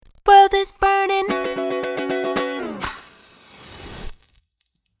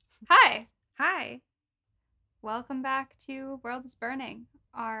Welcome back to World is Burning,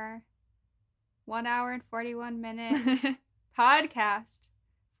 our 1 hour and 41-minute podcast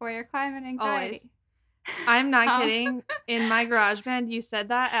for your climate Always. anxiety. I'm not kidding. In my GarageBand, you said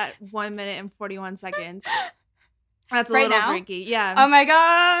that at 1 minute and 41 seconds. That's a Right little now? freaky. Yeah. Oh my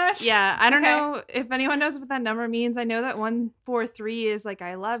gosh! Yeah. I don't Okay. know if anyone knows what that number means. I know that 143 is like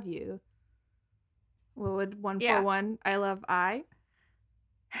I love you. What would 141? I love I?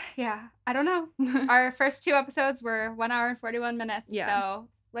 Yeah, I don't know. Our first two episodes were 1 hour and 41 minutes. Yeah. So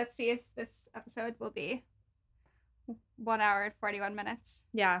let's see if this episode will be 1 hour and 41 minutes.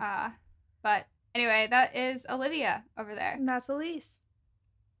 Yeah. But anyway, that is Olivia over there. And that's Elise.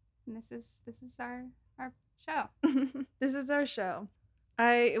 And this is our show. This is our show.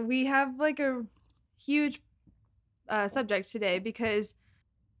 We have like a huge subject today because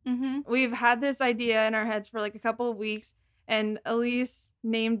we've had this idea in our heads for like a couple of weeks, and Elise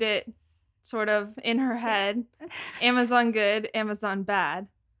named it sort of in her head Amazon good, Amazon bad.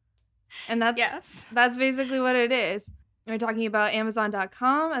 And that's basically what it is. We're talking about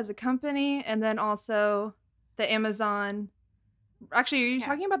Amazon.com as a company, and then also the Amazon. Actually, are you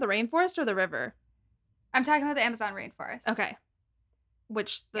talking about the rainforest or the river? I'm talking about the Amazon rainforest. Okay.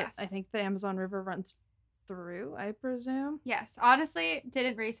 Which I think the Amazon River runs through, I presume. Yes. Honestly,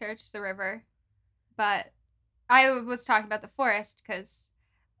 didn't research the river, but I was talking about the forest because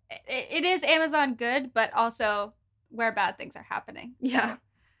it is Amazon good, but also where bad things are happening. Yeah.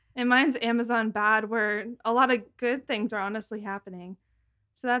 And mine's Amazon bad, where a lot of good things are honestly happening.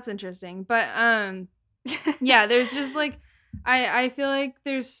 So that's interesting. But yeah, there's just like I feel like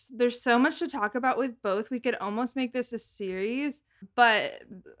there's so much to talk about with both. We could almost make this a series, but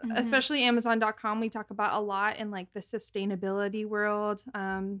especially Amazon.com, we talk about a lot in like the sustainability world,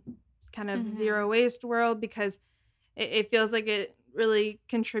 kind of zero waste world, because it feels like it really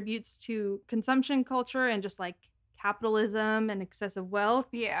contributes to consumption culture and just like capitalism and excessive wealth.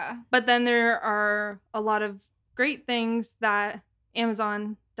 Yeah. But then there are a lot of great things that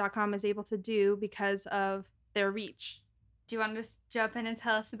Amazon.com is able to do because of their reach. Do you want to just jump in and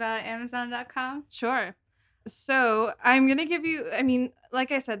tell us about Amazon.com? Sure. So I'm going to give you, I mean,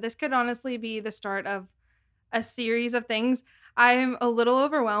 like I said, this could honestly be the start of a series of things. I'm a little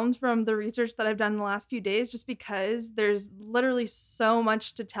overwhelmed from the research that I've done in the last few days just because there's literally so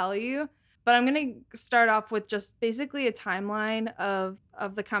much to tell you. But I'm going to start off with just basically a timeline of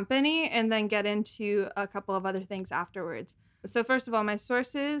the company and then get into a couple of other things afterwards. So first of all, my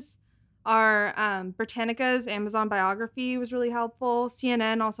sources are Britannica's Amazon biography was really helpful.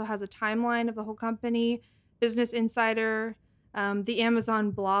 CNN also has a timeline of the whole company. Business Insider, the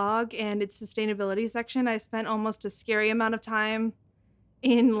Amazon blog and its sustainability section. I spent almost a scary amount of time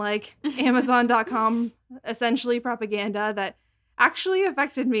in like Amazon.com, essentially propaganda that actually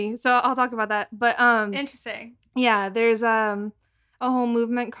affected me. So I'll talk about that. But interesting. Yeah, there's a whole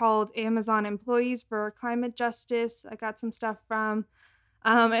movement called Amazon Employees for Climate Justice. I got some stuff from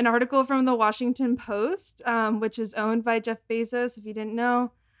an article from the Washington Post, which is owned by Jeff Bezos, if you didn't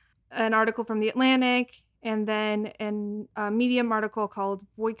know, an article from The Atlantic, and then a Medium article called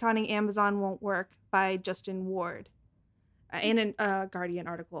Boycotting Amazon Won't Work by Justin Ward, and a Guardian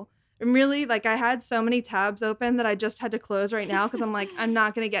article. And really, like, I had so many tabs open that I just had to close right now because I'm like, I'm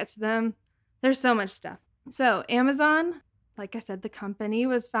not going to get to them. There's so much stuff. So Amazon, like I said, the company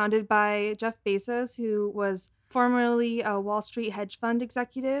was founded by Jeff Bezos, who was formerly a Wall Street hedge fund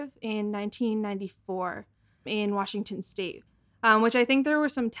executive in 1994 in Washington State, which I think there were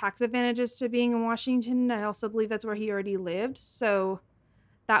some tax advantages to being in Washington. I also believe that's where he already lived. So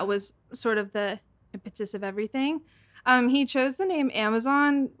that was sort of the impetus of everything. He chose the name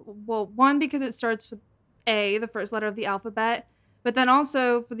Amazon, well, one, because it starts with A, the first letter of the alphabet, but then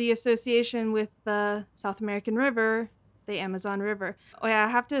also for the association with the South American River, the Amazon River. Oh yeah, I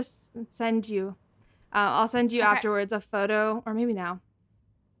have to send you. I'll send you afterwards a photo, or maybe now.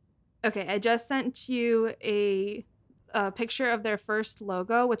 Okay, I just sent you a picture of their first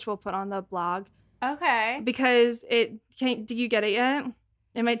logo, which we'll put on the blog. Okay. Because do you get it yet?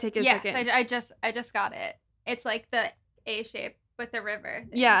 It might take a second. Yes, I just got it. It's like the A shape with the river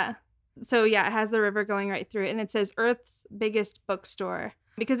thing. Yeah. So yeah, it has the river going right through it, and it says Earth's biggest bookstore.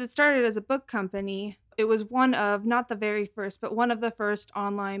 Because it started as a book company, it was one of, not the very first, but one of the first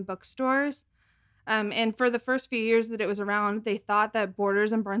online bookstores. And for the first few years that it was around, they thought that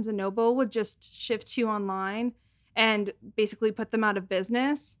Borders and Barnes & Noble would just shift to online and basically put them out of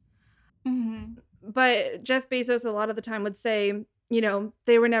business. Mm-hmm. But Jeff Bezos a lot of the time would say, you know,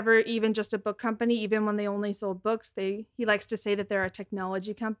 they were never even just a book company, even when they only sold books. He likes to say that they're a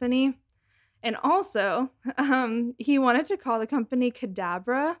technology company. And also, he wanted to call the company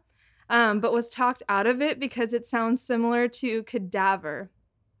Cadabra, but was talked out of it because it sounds similar to cadaver.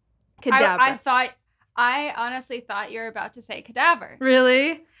 I honestly thought you were about to say cadaver.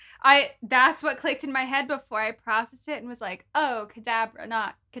 Really? That's what clicked in my head before I processed it and was like, oh, cadabra,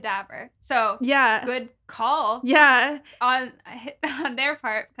 not cadaver. So Yeah. good call. Yeah. On their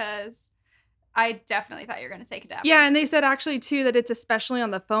part, because I definitely thought you were gonna say cadaver. Yeah, and they said actually too that it's especially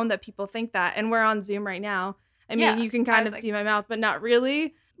on the phone that people think that, and we're on Zoom right now. I mean, you can kind of see my mouth, but not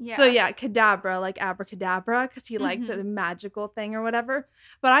really. Yeah. So yeah, cadabra, like abracadabra, because he liked the magical thing or whatever.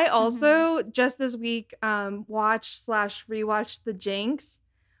 But I also just this week watched / rewatched The Jinx,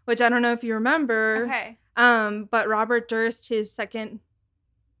 which I don't know if you remember. Okay. But Robert Durst, his second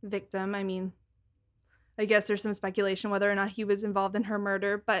victim, I mean, I guess there's some speculation whether or not he was involved in her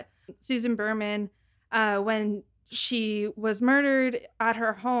murder, but Susan Berman, when she was murdered at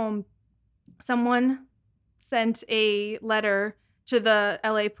her home, someone sent a letter to the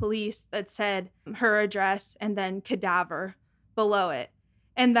LA police that said her address and then cadaver below it.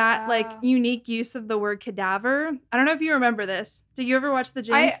 And that like unique use of the word cadaver, I don't know if you remember this. Did you ever watch The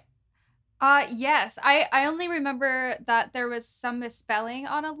Jinx? Yes. I only remember that there was some misspelling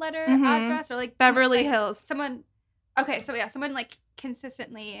on a letter address, or like Beverly Hills. Someone like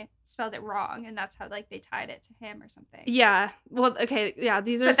consistently spelled it wrong, and that's how like they tied it to him or something. Yeah. Well, okay. Yeah,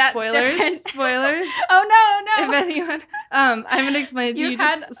 these are spoilers. Spoilers. Oh no. If anyone, I'm gonna explain it to you.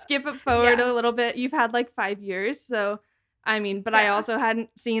 Just skip it forward a little bit. You've had like 5 years, so I mean, but I also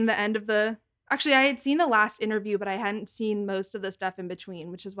hadn't seen the end of the. Actually, I had seen the last interview, but I hadn't seen most of the stuff in between,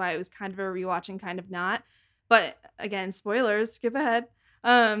 which is why it was kind of a rewatch and kind of not. But again, spoilers, skip ahead.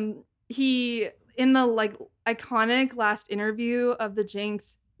 He, in the like iconic last interview of The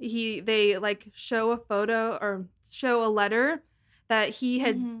Jinx, they like show a photo or show a letter that he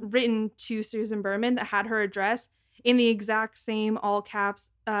had written to Susan Berman that had her address in the exact same all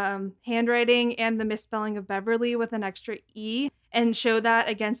caps handwriting and the misspelling of Beverly with an extra E, and show that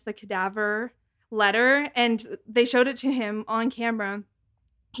against the cadaver letter. And they showed it to him on camera.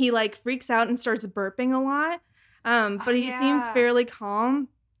 He like freaks out and starts burping a lot, but he seems fairly calm.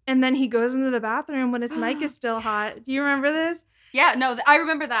 And then he goes into the bathroom when his mic is still hot. Do you remember this? Yeah, no, I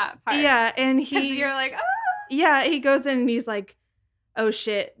remember that part. Yeah, and because you're like, ah. Yeah, he goes in and he's like, oh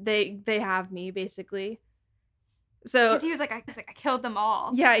shit, they have me, basically. So because he was like, I killed them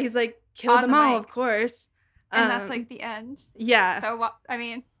all. Yeah, he's like, killed them all, of course. And that's like the end. Yeah. So I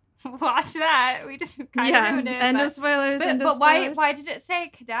mean, watch that. We just kind of ruined it. End of spoilers. But why did it say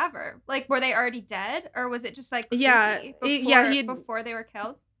cadaver? Like, were they already dead, or was it just like before they were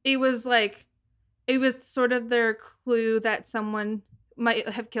killed? It was like, it was sort of their clue that someone might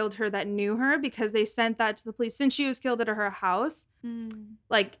have killed her that knew her, because they sent that to the police since she was killed at her house.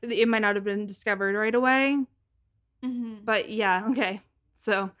 Like, it might not have been discovered right away. But yeah, okay.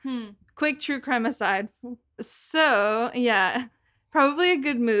 So quick true crime aside. So yeah, probably a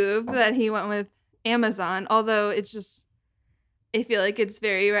good move that he went with Amazon, although it's just, I feel like it's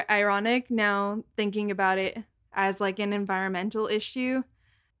very ironic now thinking about it as like an environmental issue.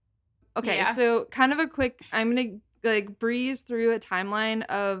 Okay, so kind of a quick, I'm gonna like breeze through a timeline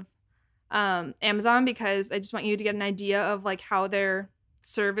of Amazon, because I just want you to get an idea of like how their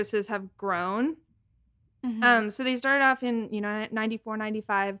services have grown. So they started off in 94,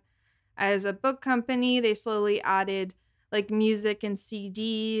 95 as a book company. They slowly added like music and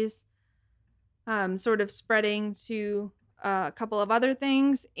CDs, sort of spreading to a couple of other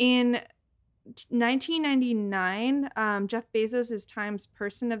things. In 1999, Jeff Bezos is Time's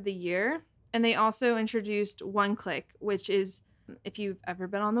Person of the Year, and they also introduced One Click, which is, if you've ever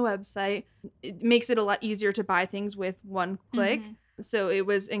been on the website, it makes it a lot easier to buy things with one click. So it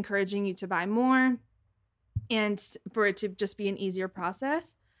was encouraging you to buy more and for it to just be an easier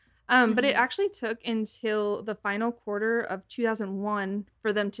process. But it actually took until the final quarter of 2001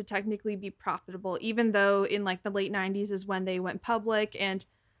 for them to technically be profitable, even though in like the late 90s is when they went public and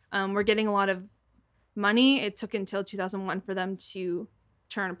were getting a lot of money. It took until 2001 for them to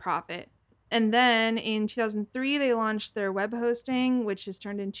turn a profit. And then in 2003, they launched their web hosting, which has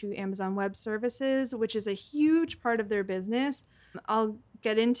turned into Amazon Web Services, which is a huge part of their business. I'll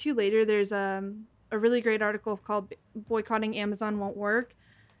get into later. There's a really great article called Boycotting Amazon Won't Work.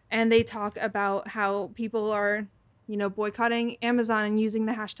 And they talk about how people are, boycotting Amazon and using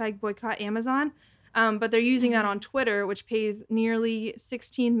the hashtag boycott Amazon. But they're using that on Twitter, which pays nearly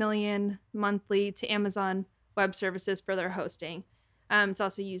 $16 million monthly to Amazon Web Services for their hosting. It's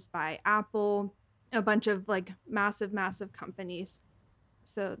also used by Apple, a bunch of like massive companies.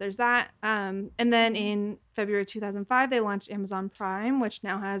 So there's that. And then in February 2005, they launched Amazon Prime, which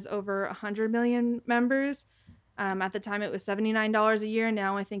now has over 100 million members. At the time, it was $79 a year.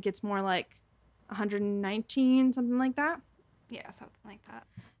 Now I think it's more like 119, something like that. Yeah, something like that.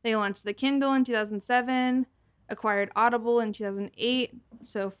 They launched the Kindle in 2007, acquired Audible in 2008,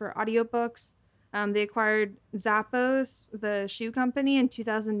 so for audiobooks. They acquired Zappos, the shoe company, in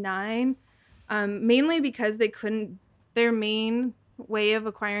 2009, mainly because they couldn't, their main way of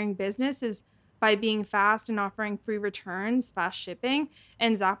acquiring business is by being fast and offering free returns, fast shipping.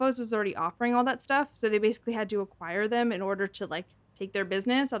 And Zappos was already offering all that stuff. So they basically had to acquire them in order to like take their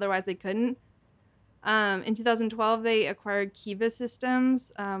business. Otherwise, they couldn't. In 2012, they acquired Kiva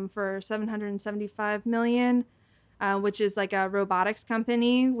Systems for $775 million, which is like a robotics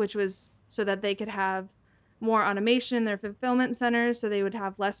company, which was so that they could have more automation in their fulfillment centers, so they would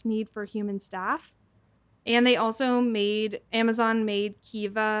have less need for human staff. And they also Amazon made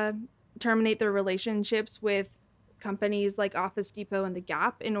Kiva terminate their relationships with companies like Office Depot and The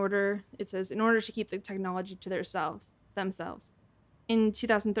Gap in order to keep the technology to themselves. In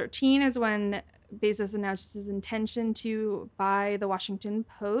 2013 is when Bezos announced his intention to buy the Washington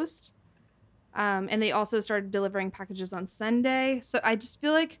Post. And they also started delivering packages on Sunday. So I just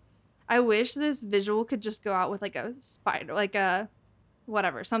feel like I wish this visual could just go out with like a spider, like a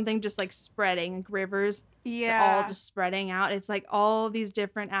whatever, something just like spreading, like rivers, all just spreading out. It's like all these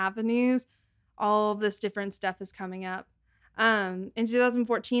different avenues, all of this different stuff is coming up. In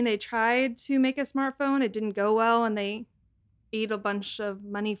 2014, they tried to make a smartphone. It didn't go well, and they ate a bunch of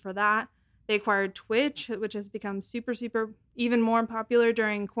money for that. They acquired Twitch, which has become super, super, even more popular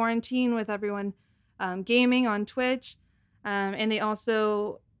during quarantine with everyone gaming on Twitch. And they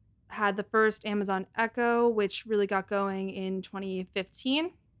also had the first Amazon Echo, which really got going in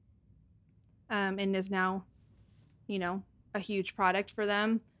 2015 and is now, a huge product for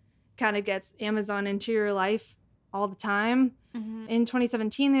them. Kind of gets Amazon into your life all the time. Mm-hmm. In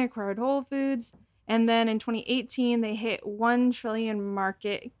 2017, they acquired Whole Foods. And then in 2018, they hit 1 trillion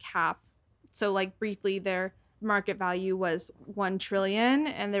market cap. So like briefly, their market value was 1 trillion,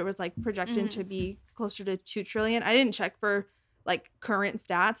 and there was like projection to be closer to 2 trillion. I didn't check for like current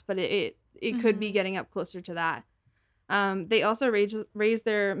stats, but it could be getting up closer to that. They also raised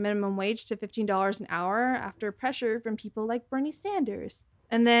their minimum wage to $15 an hour after pressure from people like Bernie Sanders.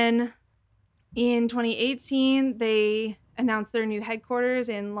 And then in 2018, they announced their new headquarters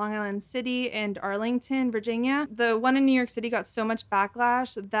in Long Island City and Arlington, Virginia. The one in New York City got so much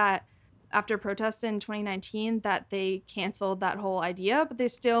backlash that after protests in 2019 that they canceled that whole idea, but they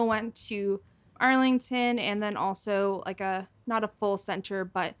still went to Arlington, and then also like not a full center,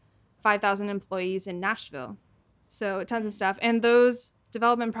 but 5,000 employees in Nashville. So tons of stuff. And those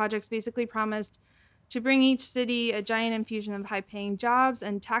development projects basically promised to bring each city a giant infusion of high-paying jobs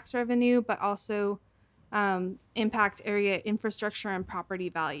and tax revenue, but also impact area infrastructure and property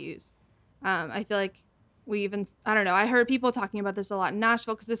values. I feel like I don't know, I heard people talking about this a lot in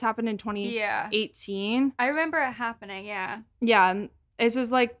Nashville because this happened in 2018. Yeah. I remember it happening, yeah. Yeah, this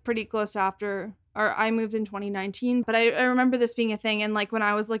was like pretty close after, or I moved in 2019, but I remember this being a thing. And like when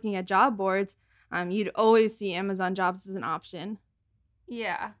I was looking at job boards, you'd always see Amazon jobs as an option.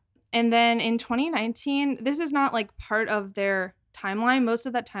 Yeah. And then in 2019, this is not like part of their timeline. Most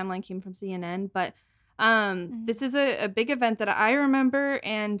of that timeline came from CNN, but this is a big event that I remember,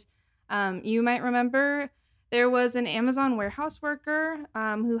 and you might remember. There was an Amazon warehouse worker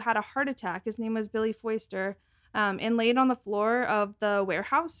who had a heart attack. His name was Billy Foister, and laid on the floor of the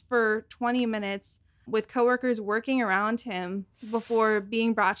warehouse for 20 minutes with coworkers working around him before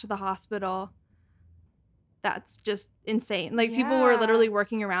being brought to the hospital. That's just insane. Like people were literally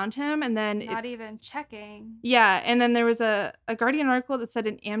working around him, and then not even checking. Yeah, and then there was a Guardian article that said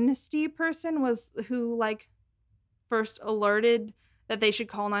an Amnesty person was who like first alerted that they should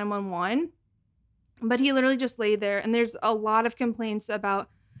call 911. But he literally just lay there, and there's a lot of complaints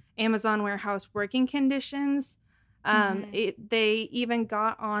about Amazon warehouse working conditions. They even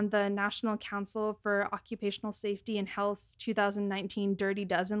got on the National Council for Occupational Safety and Health's 2019 Dirty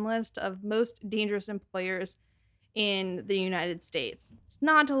Dozen list of most dangerous employers in the United States. It's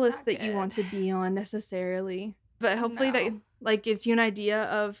not a list that you want to be on necessarily, but hopefully that like gives you an idea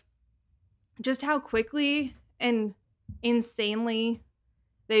of just how quickly and insanely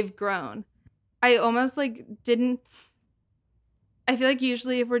they've grown. I almost like I feel like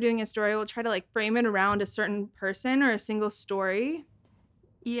usually if we're doing a story, we'll try to like frame it around a certain person or a single story.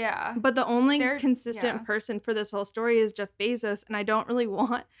 Yeah. But the only consistent person for this whole story is Jeff Bezos, and I don't really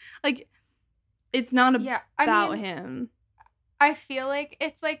want like it's not about him. I feel like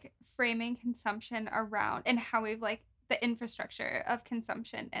it's like framing consumption around and how we've like the infrastructure of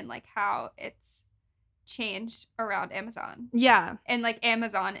consumption and like how it's changed around Amazon. Yeah. And like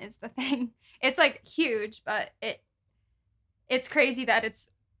Amazon is the thing. It's like huge, but it's crazy that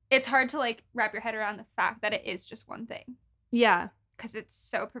it's hard to like wrap your head around the fact that it is just one thing Yeah. because it's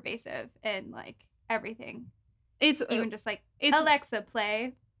so pervasive and like everything. It's Even just like it's Alexa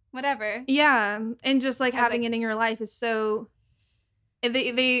play, whatever. yeah, and just like Has, having like- it in your life is so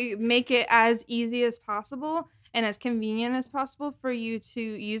they make it as easy as possible and as convenient as possible for you to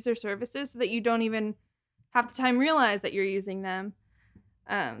use their services so that you don't even half the time realize that you're using them.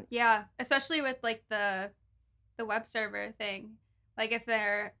 Yeah, especially with like the web server thing. Like if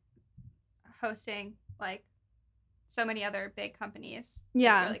they're hosting like so many other big companies.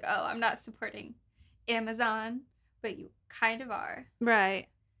 Yeah. You're like, oh, I'm not supporting Amazon, but you kind of are. Right.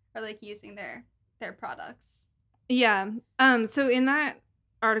 Or like using their products. Yeah. So in that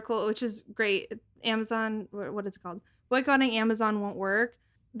article, which is great, Amazon, what is it called? Boycotting Amazon won't work.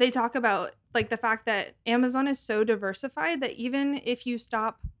 They talk about like the fact that Amazon is so diversified that even if you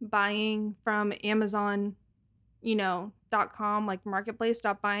stop buying from Amazon, .com, like marketplace,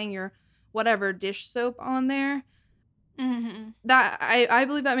 stop buying your whatever dish soap on there, that I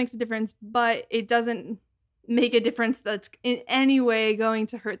believe that makes a difference, but it doesn't make a difference that's in any way going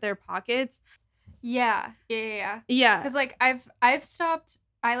to hurt their pockets. Yeah. Yeah. Because like I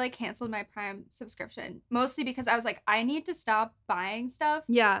like canceled my Prime subscription mostly because I was like, I need to stop buying stuff.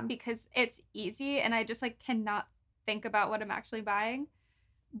 Yeah. Because it's easy and I just like cannot think about what I'm actually buying.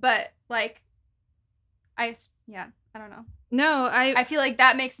 But like, I don't know. No, I feel like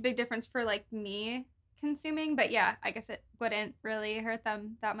that makes a big difference for like me consuming. But yeah, I guess it wouldn't really hurt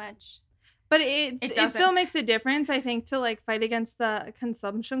them that much. But it doesn't. still makes a difference, I think, to like fight against the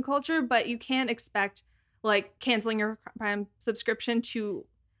consumption culture. But you can't expect like canceling your Prime subscription to,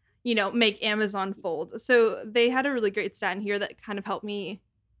 make Amazon fold. So they had a really great stat in here that kind of helped me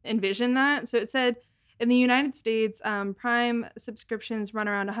envision that. So it said in the United States, Prime subscriptions run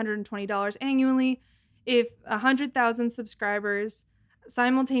around $120 annually. If 100,000 subscribers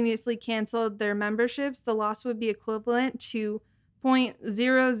simultaneously canceled their memberships, the loss would be equivalent to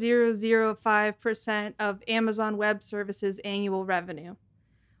 0.0005% of Amazon Web Services annual revenue,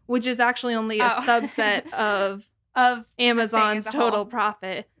 which is actually only a subset of Amazon's total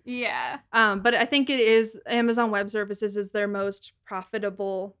profit. Yeah. But I think it is Amazon Web Services is their most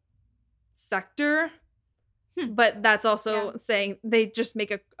profitable sector. But that's also saying they just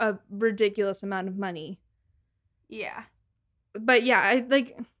make a ridiculous amount of money. Yeah. But yeah, I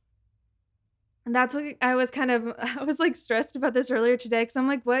like that's what I was like stressed about this earlier today because I'm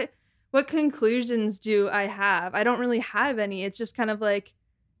like, what conclusions do I have? I don't really have any. It's just kind of like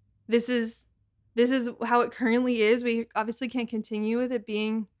this is how it currently is. We obviously can't continue with it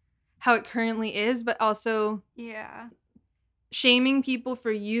being how it currently is, but also shaming people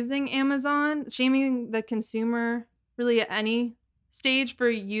for using Amazon, shaming the consumer really at any stage for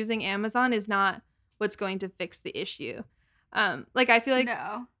using Amazon is not what's going to fix the issue. Like I feel like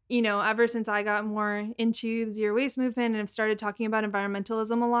ever since I got more into the zero waste movement and have started talking about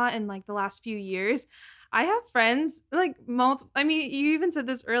environmentalism a lot in like the last few years, I have friends like I mean, you even said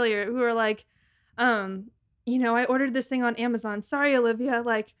this earlier, who are like, I ordered this thing on Amazon. Sorry, Olivia.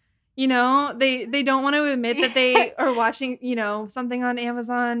 Like, they don't want to admit that they are watching, something on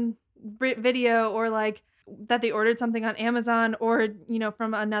Amazon video or like that they ordered something on Amazon or,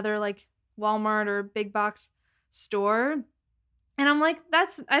 from another like Walmart or big box store. And I'm like,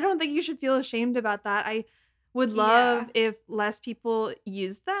 I don't think you should feel ashamed about that. I would love if less people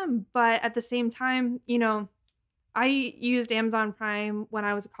used them. But at the same time, I used Amazon Prime when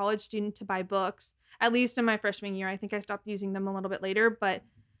I was a college student to buy books, at least in my freshman year. I think I stopped using them a little bit later, but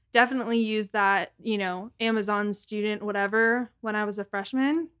definitely used that, Amazon student, whatever, when I was a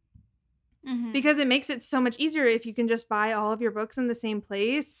freshman. Because it makes it so much easier if you can just buy all of your books in the same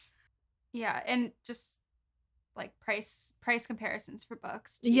place. Yeah, and just like price comparisons for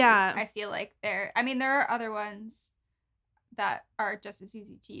books too. Yeah. I feel like there are other ones that are just as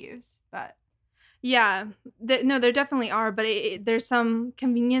easy to use, but yeah, no, there definitely are, but there's some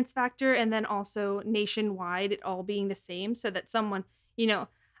convenience factor and then also nationwide it all being the same so that someone,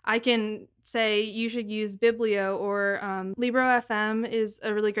 I can say you should use Biblio or Libro FM is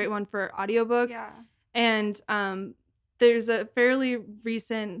a really great one for audiobooks. Yeah. And there's a fairly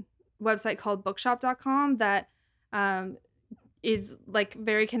recent website called bookshop.com that is like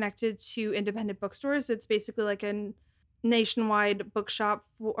very connected to independent bookstores. So it's basically like a nationwide bookshop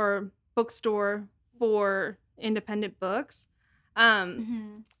or bookstore for independent books.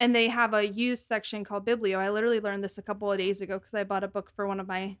 And they have a used section called Biblio. I literally learned this a couple of days ago because I bought a book for one of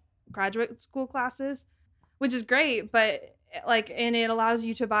my graduate school classes, which is great, but and it allows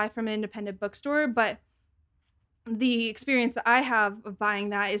you to buy from an independent bookstore, but the experience that I have of buying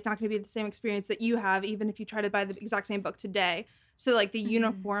that is not going to be the same experience that you have, even if you try to buy the exact same book today. So, like, the Mhm.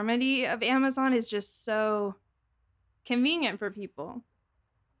 uniformity of Amazon is just so convenient for people.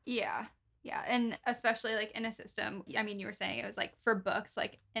 Yeah. Yeah. And especially like in a system, I mean, you were saying it was like for books,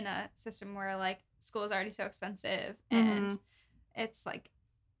 like in a system where like school is already so expensive and Mm-hmm. it's like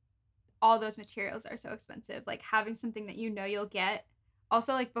all those materials are so expensive. Like having something that you know you'll get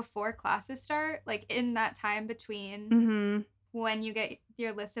also like before classes start, like in that time between Mm-hmm. when you get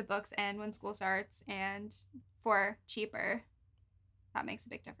your list of books and when school starts and for cheaper, that makes a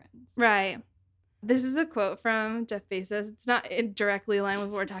big difference. Right. This is a quote from Jeff Bezos. It's not directly aligned with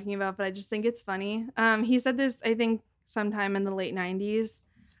what we're talking about, but I just think it's funny. He said this, I think, sometime in the late 90s.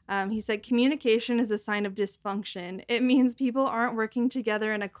 He said, communication is a sign of dysfunction. It means people aren't working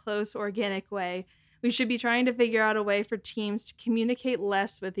together in a close, organic way. We should be trying to figure out a way for teams to communicate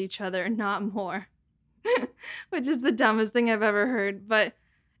less with each other, not more. Which is the dumbest thing I've ever heard, but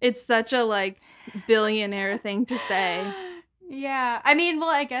it's such a like billionaire thing to say. Yeah. I mean, well,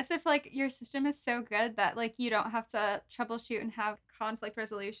 I guess if like your system is so good that like you don't have to troubleshoot and have conflict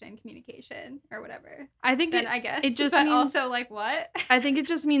resolution communication or whatever, I think then it I it guess. just But means also like what? I think it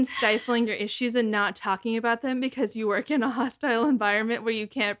just means stifling your issues and not talking about them because you work in a hostile environment where you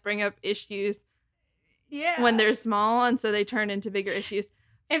can't bring up issues when Yeah. they're small, and so they turn into bigger issues.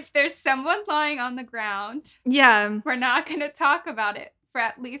 If there's someone lying on the ground, Yeah, we're not going to talk about it for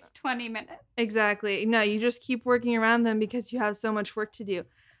at least 20 minutes. exactly. No, you just keep working around them because you have so much work to do.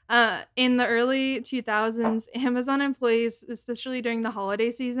 In the early 2000s, Amazon employees, especially during the holiday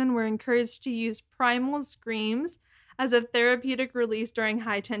season, were encouraged to use primal screams as a therapeutic release during the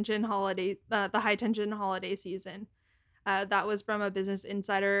high tension holiday season. That was from a Business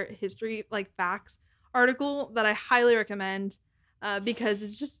Insider history, like facts article that I highly recommend because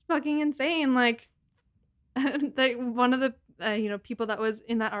it's just fucking insane. Like, one of the people that was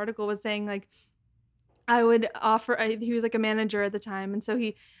in that article was saying like I would offer. He was like a manager at the time, and so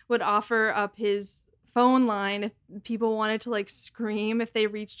he would offer up his phone line if people wanted to like scream if they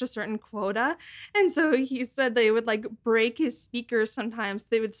reached a certain quota. And so he said they would like break his speakers sometimes.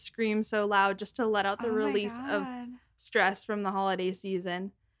 They would scream so loud just to let out the Oh my release of God. stress from the holiday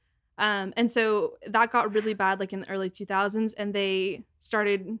season. And so that got really bad like in the early 2000s, and they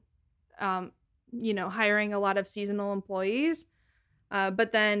started um, hiring a lot of seasonal employees.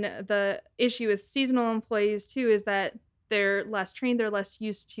 But then the issue with seasonal employees too is that they're less trained, they're less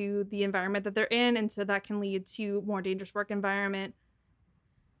used to the environment that they're in, and so that can lead to more dangerous work environment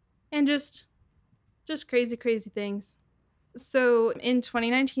and just crazy, crazy things. So in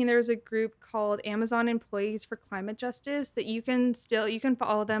 2019, there was a group called Amazon Employees for Climate Justice that you can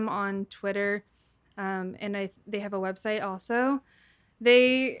follow them on Twitter, and they have a website also.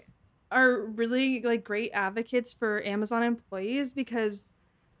 They are really like great advocates for Amazon employees because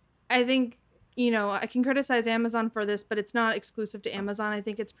I think I can criticize Amazon for this, but it's not exclusive to Amazon. I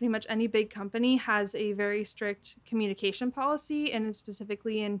think it's pretty much any big company has a very strict communication policy, and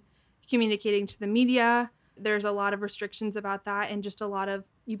specifically in communicating to the media. There's a lot of restrictions about that, and just a lot of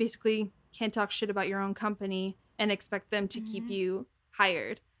you basically can't talk shit about your own company and expect them to keep Mm-hmm. you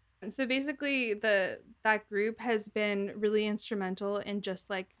hired. So basically, the that group has been really instrumental in just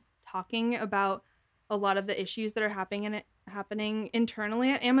like talking about a lot of the issues that are happening internally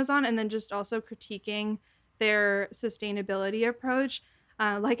at Amazon, and then just also critiquing their sustainability approach.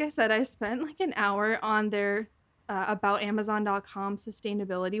 Like I said, I spent like an hour on their aboutamazon.com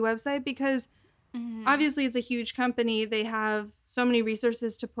sustainability website because Mm-hmm. obviously it's a huge company. They have so many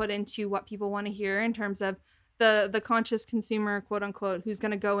resources to put into what people want to hear in terms of the conscious consumer, quote unquote, who's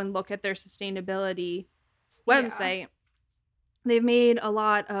going to go and look at their sustainability Yeah. website. They've made a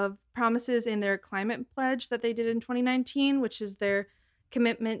lot of promises in their climate pledge that they did in 2019, which is their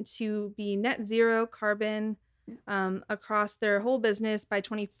commitment to be net zero carbon across their whole business by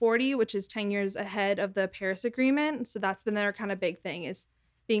 2040, which is 10 years ahead of the Paris Agreement. So that's been their kind of big thing, is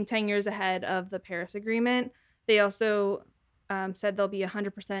being 10 years ahead of the Paris Agreement. They also said they'll be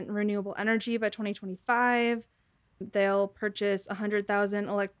 100% renewable energy by 2025. They'll purchase 100,000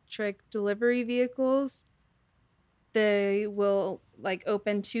 electric delivery vehicles. They will like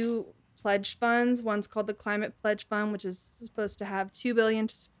open two pledge funds. One's called the Climate Pledge Fund, which is supposed to have 2 billion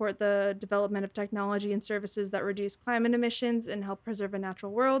to support the development of technology and services that reduce climate emissions and help preserve a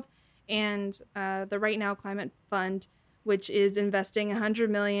natural world, and the Right Now Climate Fund, which is investing 100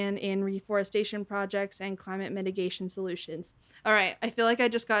 million in reforestation projects and climate mitigation solutions. All right, I feel like I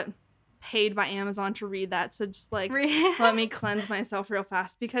just got paid by Amazon to read that, so just like let me cleanse myself real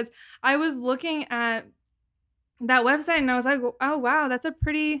fast because I was looking at that website and I was like, oh wow, that's a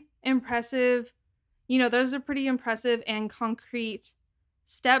pretty impressive, those are pretty impressive and concrete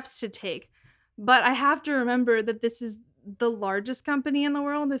steps to take. But I have to remember that this is the largest company in the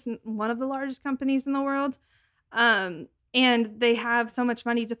world, if one of the largest companies in the world. Um, and they have so much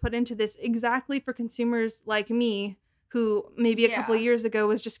money to put into this exactly for consumers like me, who maybe a couple of Yeah. years ago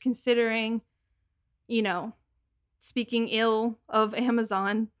was just considering, you know, speaking ill of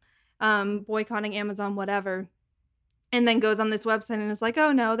Amazon, boycotting Amazon, whatever, and then goes on this website and is like,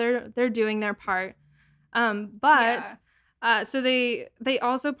 "Oh no, they're doing their part." But Yeah. so they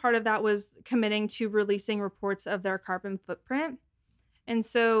also, part of that was committing to releasing reports of their carbon footprint. And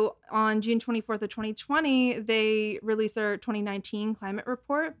so on June 24th of 2020, they released their 2019 climate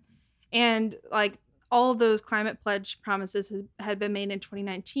report. And like all of those climate pledge promises had been made in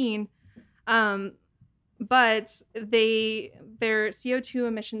 2019. Um, but their CO2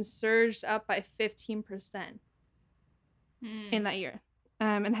 emissions surged up by 15% in Hmm. that year.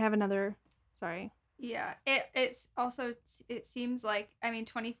 And I have another, sorry. Yeah. It's also, it seems like, I mean,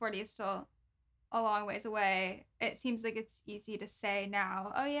 2040 is still a long ways away. It seems like it's easy to say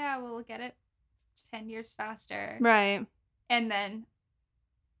now, oh yeah, we'll get it 10 years faster. Right. And then,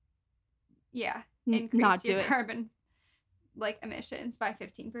 yeah, Not increase your do it. carbon like emissions by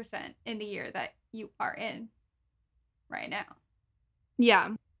 15% in the year that you are in right now. Yeah.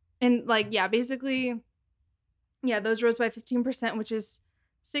 And like, yeah, basically, yeah, those rose by 15%, which is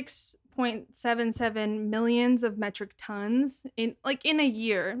 6.77 millions of metric tons in a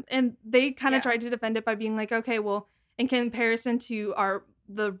year. And they kind of Yeah. tried to defend it by being like, okay, well, in comparison to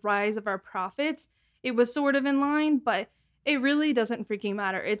the rise of our profits, it was sort of in line, but it really doesn't freaking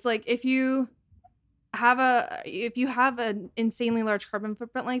matter. It's like if you have an insanely large carbon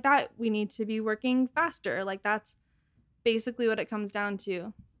footprint like that, we need to be working faster. Like that's basically what it comes down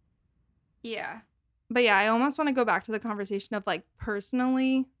to. Yeah. But yeah, I almost want to go back to the conversation of like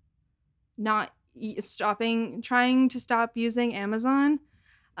personally not trying to stop using Amazon,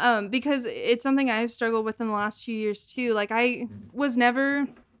 because it's something I've struggled with in the last few years too. Like I was never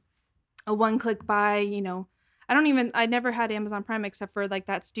a one-click buy, I never had Amazon Prime except for like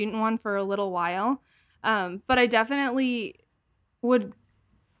that student one for a little while. But I definitely would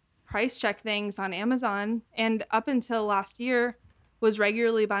price check things on Amazon, and up until last year was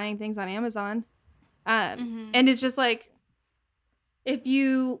regularly buying things on Amazon. Mm-hmm. And it's just like, if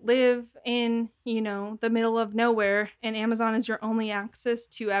you live in, the middle of nowhere and Amazon is your only access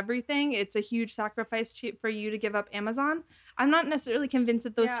to everything, it's a huge sacrifice for you to give up Amazon. I'm not necessarily convinced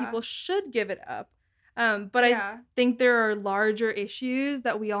that those Yeah. people should give it up. But I Yeah. think there are larger issues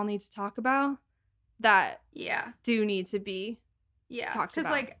that we all need to talk about that Yeah. do need to be Yeah. talked Because,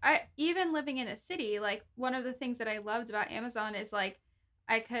 about. like, I even living in a city, like, one of the things that I loved about Amazon is, like,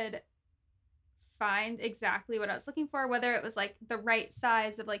 I could find exactly what I was looking for, whether it was, like, the right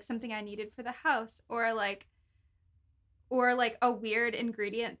size of, like, something I needed for the house or like a weird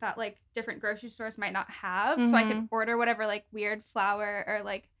ingredient that like different grocery stores might not have. So I could Mm-hmm. order whatever like weird flour or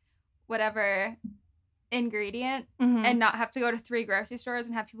like whatever ingredient Mm-hmm. and not have to go to 3 grocery stores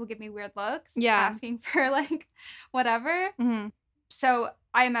and have people give me weird looks Yeah. asking for like whatever. Mm-hmm. So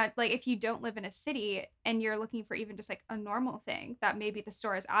I'm at like, if you don't live in a city and you're looking for even just like a normal thing that maybe the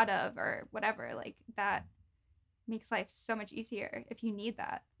store is out of or whatever, like that makes life so much easier if you need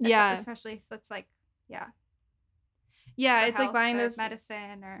that. Yeah. Especially if it's like, yeah, Yeah, for it's like health buying or those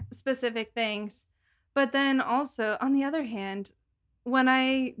medicine or specific things. But then also, on the other hand, when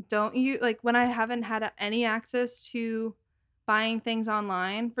I don't use, like when I haven't had any access to buying things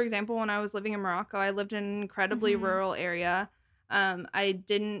online, for example, when I was living in Morocco, I lived in an incredibly mm-hmm. rural area. I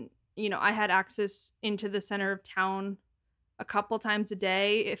didn't, I had access into the center of town a couple times a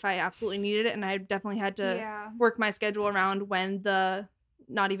day if I absolutely needed it. And I definitely had to Yeah. work my schedule around when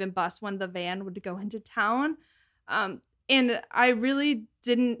not even bus, when the van would go into town. And I really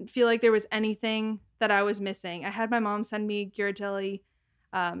didn't feel like there was anything that I was missing. I had my mom send me Ghirardelli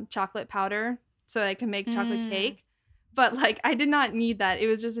chocolate powder so I can make chocolate cake. But like, I did not need that. It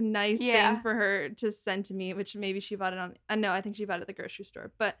was just a nice thing for her to send to me, which maybe she bought it on. No, I think she bought it at the grocery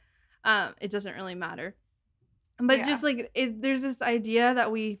store. But it doesn't really matter. But just like, there's this idea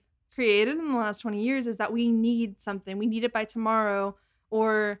that we've created in the last 20 years is that we need something. We need it by tomorrow,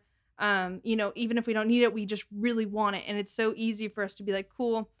 or even if we don't need it, we just really want it. And it's so easy for us to be like,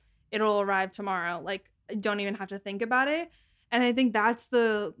 cool, it'll arrive tomorrow. Like, don't even have to think about it. And I think that's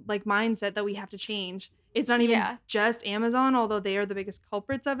the like mindset that we have to change. It's not even just Amazon, although they are the biggest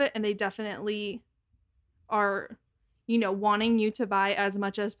culprits of it. And they definitely are, wanting you to buy as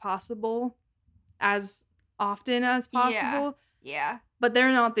much as possible, as often as possible. Yeah. But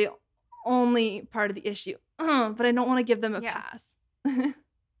they're not the only part of the issue. But I don't want to give them a pass.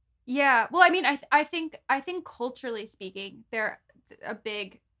 Yeah. Well, I mean, I think culturally speaking, they're a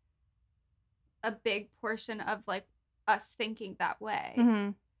big a big portion of like us thinking that way.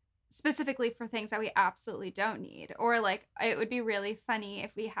 Mhm. Specifically for things that we absolutely don't need. Or like it would be really funny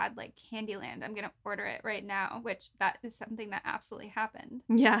if we had like Candyland. I'm gonna order it right now, which that is something that absolutely happened.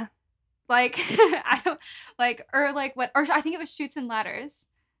 Yeah. Like I don't like or like what or I think it was Shoots and Ladders.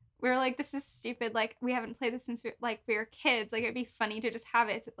 We were like, this is stupid. Like we haven't played this since we were kids. Like it'd be funny to just have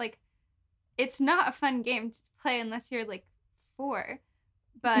it. It's like it's not a fun game to play unless you're like 4.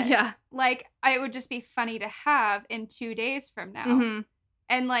 But Yeah. like it would just be funny to have in 2 days from now. Mhm.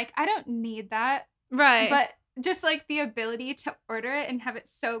 And like I don't need that, Right. but just like the ability to order it and have it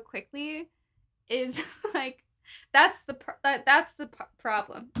so quickly is like that's the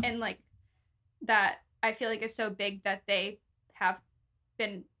problem. And like that I feel like is so big that they have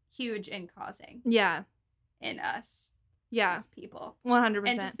been huge in causing Yeah. in us Yeah. as people. And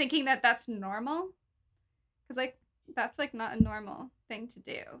 100%. just thinking that that's normal cuz like that's like not a normal thing to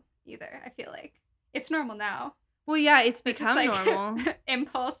do either. I feel like it's normal now. Well, yeah, it's But just become like normal.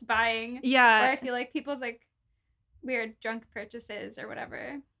 impulse buying or Yeah. I feel like people's like weird drunk purchases or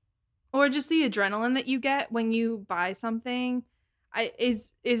whatever. Or just the adrenaline that you get when you buy something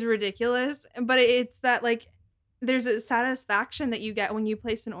is ridiculous, but it's that like there's a satisfaction that you get when you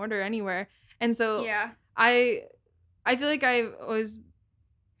place an order anywhere. And so Yeah. I I feel like I've always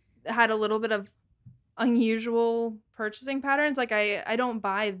had a little bit of unusual purchasing patterns. Like I don't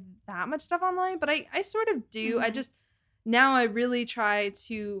buy that much stuff online, but I sort of do. I Mhm. just now I really try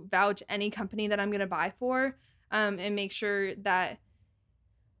to vouch any company that I'm going to buy for and make sure that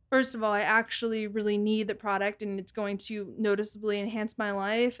first of all, I actually really need the product and it's going to noticeably enhance my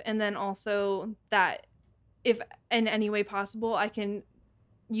life. And then also that if in any way possible, I can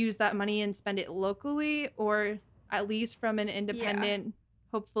use that money and spend it locally or at least from an Yeah. independent,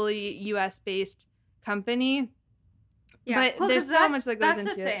 hopefully US based company. Yeah. But Well, there's cuz so much that goes that's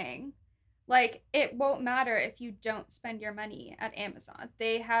the into it. thing. Like it won't matter if you don't spend your money at Amazon.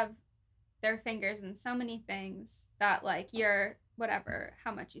 They have their fingers in so many things that like your whatever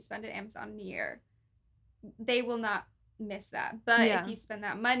how much you spend at Amazon in a year, they will not miss that. But if Yeah. you spend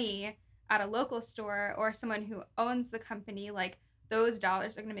that money at a local store or someone who owns the company, like those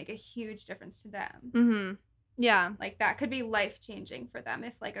dollars are going to make a huge difference to them. Mhm. Yeah. Like that could be life changing for them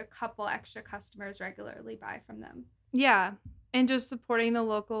if like a couple extra customers regularly buy from them. Yeah. And just supporting the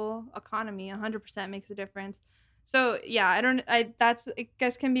local economy 100% makes a difference. So, yeah, I don't I that's I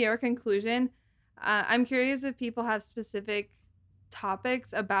guess can be our conclusion. I'm curious if people have specific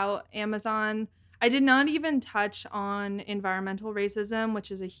topics about Amazon. I did not even touch on environmental racism,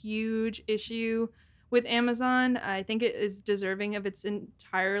 which is a huge issue with Amazon. I think it is deserving of its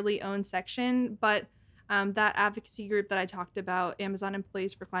entirely own section, but that advocacy group that I talked about, Amazon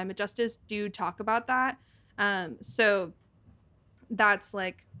Employees for Climate Justice, do talk about that. So that's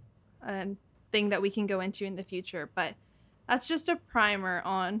like a thing that we can go into in the future, but that's just a primer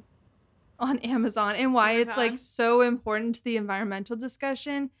on Amazon and why it's like Amazon. so important to the environmental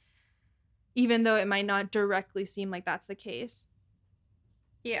discussion, even though it might not directly seem like that's the case.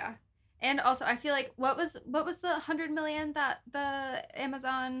 Yeah. And also I feel like what was the 100 million that the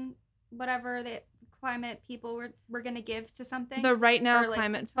Amazon whatever the climate people were going to give to something The Right Now or like put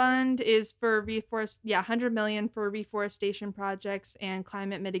Climate towards? Fund is for reforest, yeah, 100 million for reforestation projects and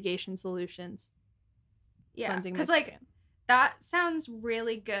climate mitigation solutions. Yeah. Cleansing Cuz like Michigan. that sounds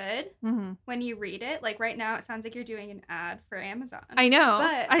really good Mm-hmm. when you read it. Like right now it sounds like you're doing an ad for Amazon. I know.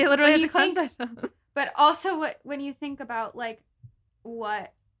 But I literally when had to you cleanse think myself. but also what when you think about like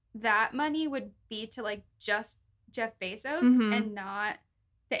what that money would be to like just Jeff Bezos Mm-hmm. and not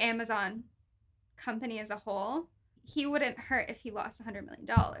the Amazon company as a whole, he wouldn't hurt if he lost $100 million.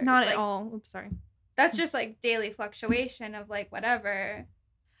 Not at Like all. Oops, sorry. that's just like daily fluctuation of like whatever.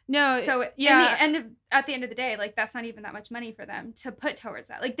 No, So yeah, at the end of the day, like that's not even that much money for them to put towards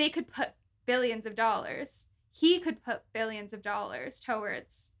that. Like they could put billions of dollars. He could put billions of dollars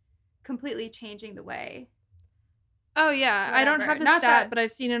towards completely changing the way. oh yeah, I don't Whatever. have the Not stat, that but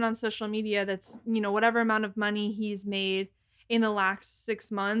I've seen it on social media that's, whatever amount of money he's made in the last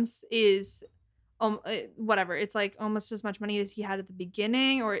 6 months is whatever. It's like almost as much money as he had at the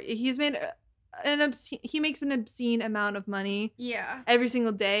beginning or he's made he makes an obscene amount of money yeah. every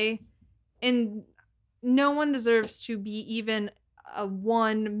single day and no one deserves to be even a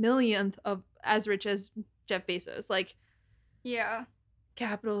 1 millionth of as rich as Jeff Bezos. Like Yeah.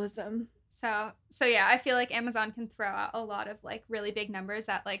 capitalism. So yeah, I feel like Amazon can throw out a lot of like really big numbers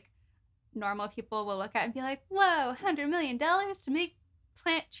that like normal people will look at and be like, "Whoa, $100 million to make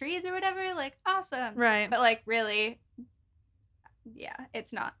plant trees or whatever, like awesome." Right. But like really yeah,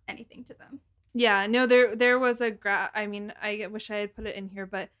 it's not anything to them. Yeah, no, there was a graph. I mean, I wish I had put it in here,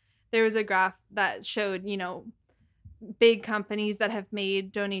 but there was a graph that showed, big companies that have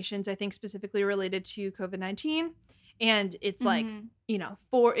made donations, I think specifically related to COVID-19. And it's like, Mm-hmm.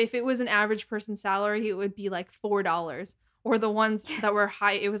 for if it was an average person's salary, it would be like $4. Or the ones that were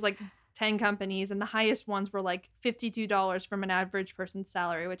high, it was like 10 companies, and the highest ones were like $52 from an average person's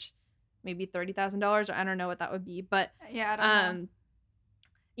salary, which maybe $30,000, or I don't know what that would be. But Yeah, I don't know.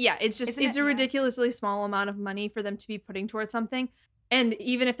 yeah, it's Isn't it? a Yeah. ridiculously small amount of money for them to be putting towards something. And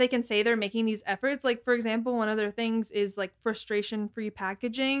even if they can say they're making these efforts, like for example, one of their things is like frustration-free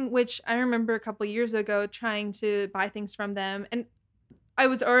packaging, which I remember a couple years ago trying to buy things from them, and I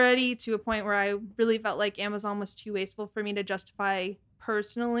was already to a point where I really felt like Amazon was too wasteful for me to justify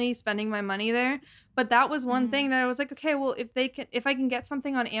personally spending my money there. But that was one Mm-hmm. thing that I was like, okay, well, if I can get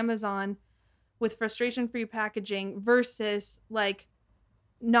something on Amazon with frustration-free packaging versus like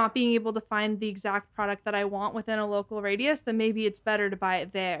not being able to find the exact product that I want within a local radius, then maybe it's better to buy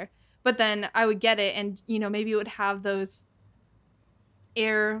it there. But then I would get it, and maybe it would have those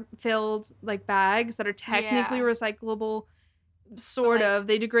air filled like bags that are technically Yeah, recyclable, but sort like, of.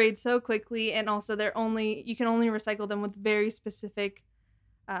 They degrade so quickly, and also you can only recycle them with very specific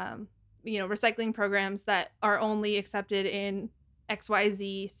recycling programs that are only accepted in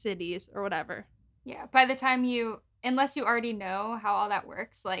XYZ cities or whatever. yeah, by the time unless you already know how all that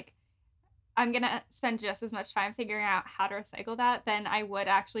works, like, I'm gonna spend just as much time figuring out how to recycle that than I would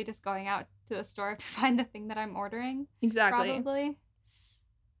actually just going out to the store to find the thing that I'm ordering. Exactly. Probably.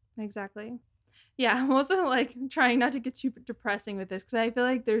 Exactly. Yeah, I'm also like trying not to get too depressing with this because I feel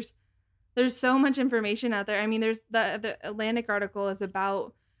like there's so much information out there. I mean, there's the Atlantic article is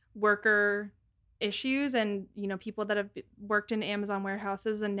about worker issues, and people that have worked in Amazon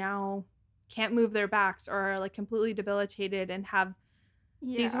warehouses and now can't move their backs, or are like completely debilitated and have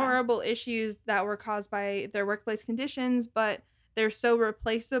these Yeah. horrible issues that were caused by their workplace conditions, but they're so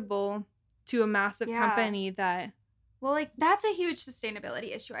replaceable to a massive Yeah. company that Well, like, that's a huge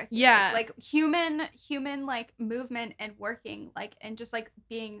sustainability issue, I feel like. yeah, Like, human like movement and working, like, and just like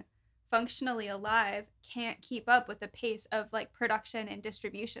being functionally alive can't keep up with the pace of like production and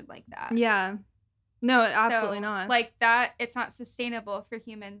distribution like that. yeah. No, absolutely So, not. like, that it's not sustainable for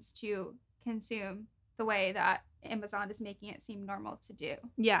humans to consume the way that Amazon is making it seem normal to do.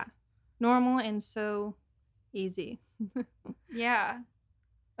 Yeah. Normal and so easy. Yeah.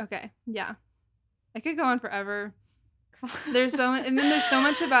 Okay. Yeah. I could go on forever. And then there's so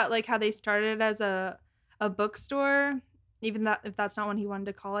much about like how they started as a bookstore, even that if that's not what he wanted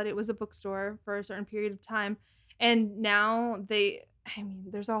to call it, it was a bookstore for a certain period of time. And now I mean,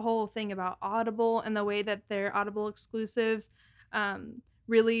 there's a whole thing about Audible and the way that their Audible exclusives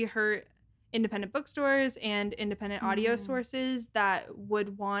really hurt independent bookstores and independent audio Mm. sources that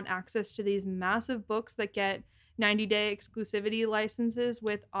would want access to these massive books that get 90-day exclusivity licenses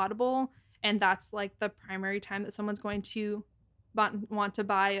with Audible, and that's like the primary time that someone's going to want to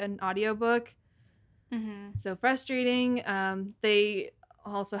buy an audiobook. Mm-hmm. So frustrating. They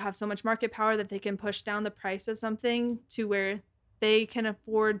also have so much market power that they can push down the price of something to where they can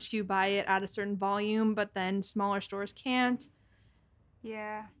afford to buy it at a certain volume, but then smaller stores can't.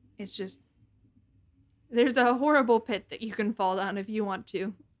 Yeah. It's just there's a horrible pit that you can fall down if you want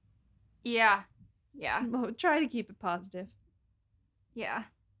to. Yeah. Yeah. Try to keep it positive. Yeah.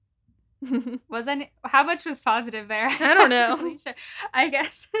 How much was positive there? I don't know. Really sure. I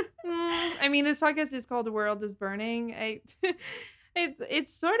guess. I mean, this podcast is called "The World Is Burning."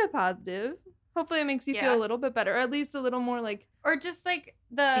 It's sort of positive. Hopefully, it makes you feel Yeah. a little bit better, or at least a little more like Or just like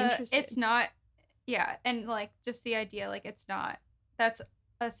interested. it's not, yeah, and like just the idea, like, it's not, that's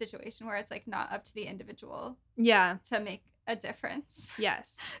a situation where it's like not up to the individual Yeah. to make a difference.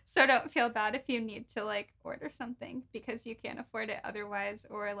 Yes. So don't feel bad if you need to like order something because you can't afford it otherwise,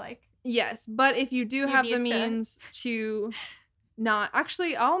 or like Yes, but if you do you have the need to. means to not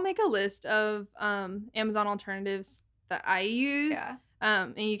actually, I'll make a list of Amazon alternatives that I use. Yeah.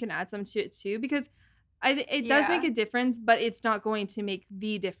 And you can add some to it too, because it does make Yeah. a difference, but it's not going to make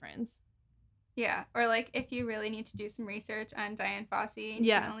the difference. Yeah, or like if you really need to do some research on Diane Fossey and you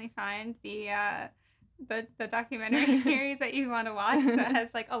Yeah. can only find the documentary series that you want to watch that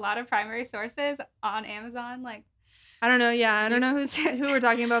has like a lot of primary sources on Amazon, like, I don't know. Yeah, I don't you know who we're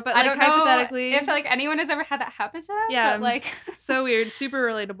talking about, but I like don't know hypothetically, if like anyone has ever had that happen to them. Yeah. But like so weird, super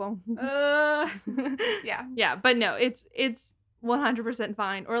relatable. yeah. Yeah, but no, it's 100%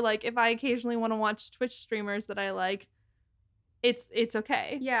 fine. Or like if I occasionally want to watch Twitch streamers that I like, it's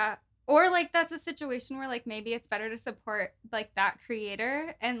okay. Yeah. Or like that's a situation where like maybe it's better to support like that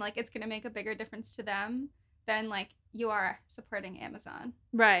creator and like it's gonna make a bigger difference to them then like you are supporting Amazon.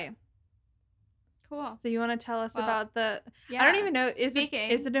 Right. Cool. So you want to tell us Well, about the Yeah. I don't even know, is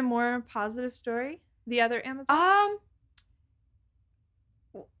Speaking. it a more positive story? The other Amazon?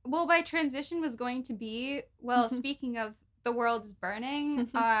 Well, my transition was going to be, well, speaking of the world is burning,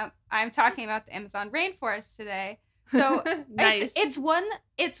 I'm talking about the Amazon rainforest today. So Nice. it's one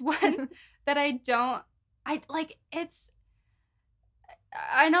that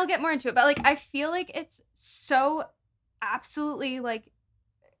and I'll get more into it, but like I feel like it's so absolutely like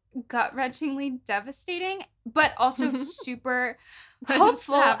gut-wrenchingly devastating, but also super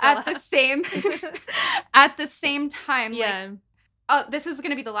hopeful at the same time. Yeah. Like, this was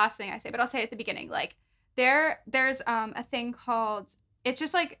gonna be the last thing I say, but I'll say it at the beginning. Like, there's a thing called, it's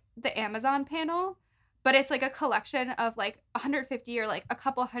just like the Amazon panel, but it's like a collection of like 150 or like a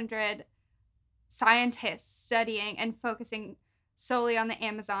couple hundred scientists studying and focusing solely on the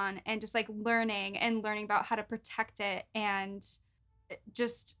Amazon and just like learning about how to protect it. And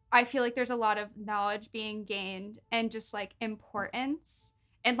just, I feel like there's a lot of knowledge being gained and just like importance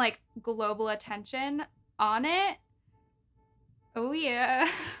and like global attention on it. Oh yeah.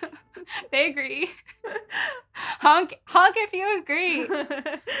 They agree. Honk if you agree.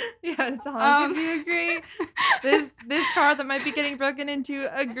 Yeah, it's a honk if you agree. This car that might be getting broken into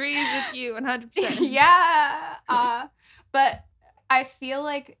agrees with you 100%. Yeah. But I feel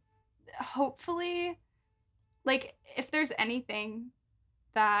like hopefully, like, if there's anything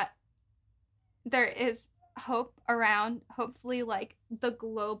that there is hope around, hopefully like the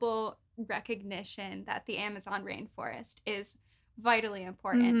global recognition that the Amazon rainforest is vitally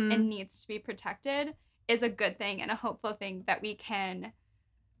important and needs to be protected is a good thing and a hopeful thing that we can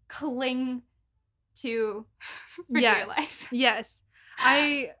cling to for dear life. Yes.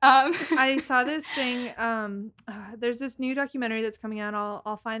 I saw this thing, there's this new documentary that's coming out.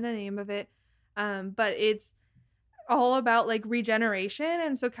 I'll find the name of it. But it's all about like regeneration,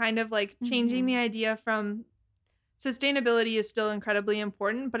 and so kind of like changing the idea from sustainability is still incredibly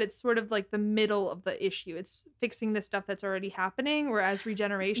important, but it's sort of like the middle of the issue. It's fixing the stuff that's already happening, whereas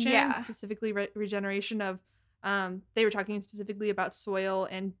regeneration, specifically regeneration of, they were talking specifically about soil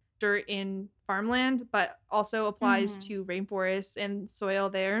and dirt in farmland, but also applies to rainforests and soil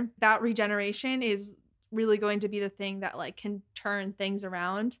there. That regeneration is really going to be the thing that like can turn things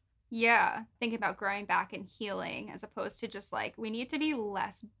around. Yeah, thinking about growing back and healing as opposed to just like, we need to be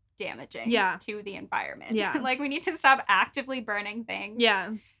less damaging to the environment. Yeah. Like, we need to stop actively burning things.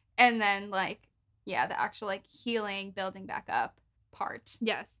 Yeah. And then like, yeah, the actual like healing, building back up part.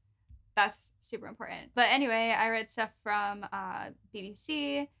 Yes. That's super important. But anyway, I read stuff from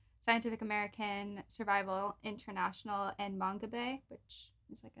BBC, Scientific American, Survival International, and Mangabe, which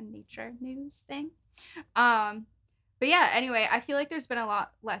is like a nature news thing. But yeah, anyway, I feel like there's been a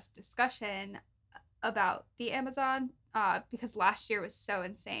lot less discussion about the Amazon because last year was so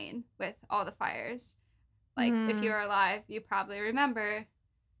insane with all the fires. Like, if you were alive, you probably remember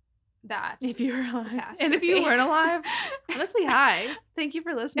that. If you were alive. And if you weren't alive, honestly, hi. Thank you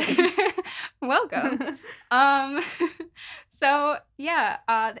for listening. Welcome. So, yeah,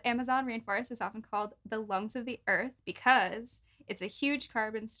 the Amazon rainforest is often called the lungs of the earth because it's a huge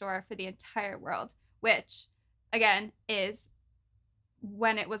carbon store for the entire world, which, again, is,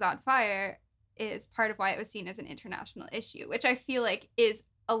 when it was on fire, is part of why it was seen as an international issue, which I feel like is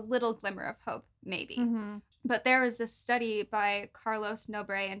a little glimmer of hope, maybe. But there was this study by Carlos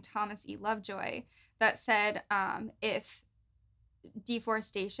Nobre and Thomas E. Lovejoy that said if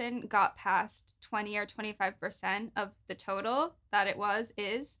deforestation got past 20 or 25% of the total that it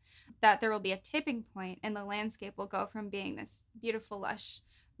is that there will be a tipping point and the landscape will go from being this beautiful, lush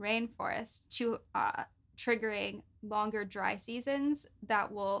rainforest to triggering longer dry seasons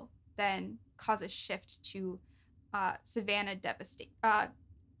that will then cause a shift to savanna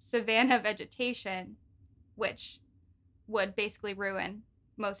vegetation, which would basically ruin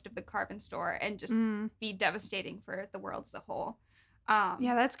most of the carbon store and just be devastating for the world as a whole.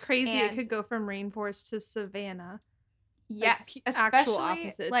 Yeah, that's crazy. It could go from rainforest to savanna. Yes, like, especially actual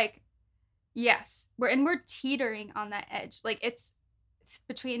opposite. Like, yes, we're teetering on that edge. Like, it's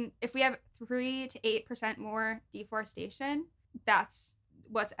between, if we have 3 to 8% more deforestation, that's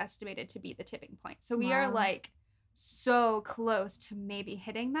what's estimated to be the tipping point. So we are like so close to maybe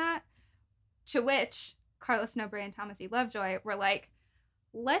hitting that, to which Carlos Nobre and Thomas E. Lovejoy were like,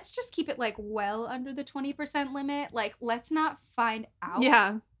 let's just keep it like well under the 20% limit. Like, let's not find out.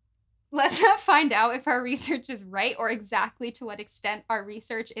 Yeah. Let's not find out if our research is right or exactly to what extent our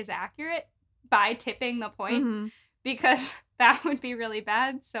research is accurate by tipping the point, because that would be really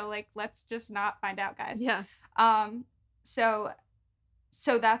bad. So like, let's just not find out, guys. Yeah.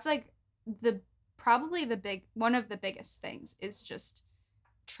 So that's like the probably one of the biggest things is just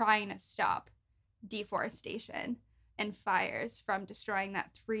trying to stop deforestation and fires from destroying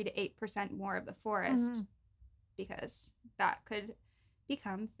that 3 to 8% more of the forest, because that could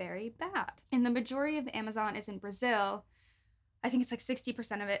become very bad. And the majority of the Amazon is in Brazil. I think it's like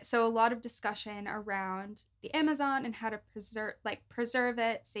 60% of it. So a lot of discussion around the Amazon and how to preserve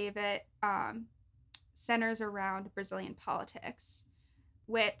it, save it, centers around Brazilian politics,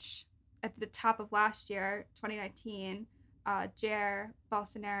 which at the top of last year, 2019, Jair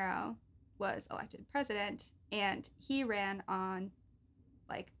Bolsonaro was elected president, and he ran on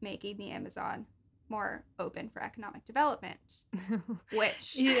like making the Amazon more open for economic development,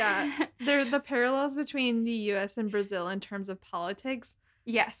 which yeah, they're the parallels between the US and Brazil in terms of politics.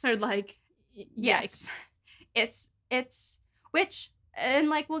 Yes. Are like yes. It's which, and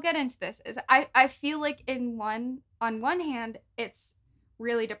like we'll get into this, is I feel like on one hand it's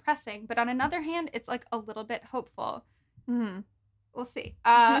really depressing, but on another hand it's like a little bit hopeful. We'll see.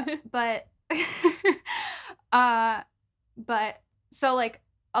 But so like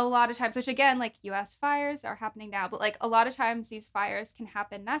a lot of times, which again, like US fires are happening now, but like a lot of times these fires can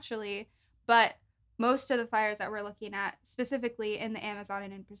happen naturally, but most of the fires that we're looking at specifically in the Amazon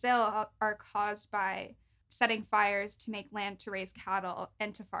and in Brazil are caused by setting fires to make land to raise cattle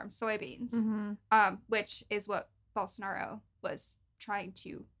and to farm soybeans, which is what Bolsonaro was trying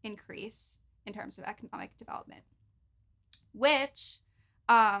to increase in terms of economic development. Which,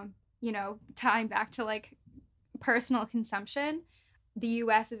 tying back to like personal consumption, the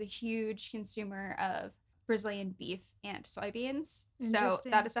US is a huge consumer of Brazilian beef and soybeans. So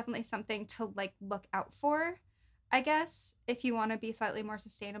that is definitely something to like look out for, I guess, if you want to be slightly more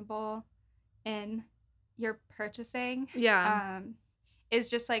sustainable in your purchasing. Yeah. Is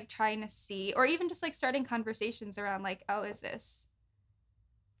just like trying to see, or even just like starting conversations around like, oh, is this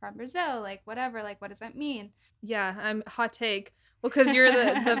from Brazil? Like whatever, like what does that mean? Yeah, I'm hot take. Well, because you're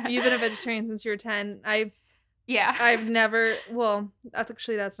you've been a vegetarian since you were 10. I've never, well,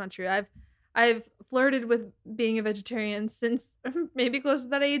 that's not true. I've flirted with being a vegetarian since maybe close to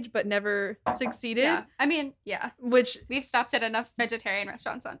that age, but never succeeded. Yeah. I mean, yeah. Which we've stopped at enough vegetarian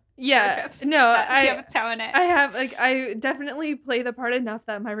restaurants on trips. No, I have a toe in it. I have, like, I definitely play the part enough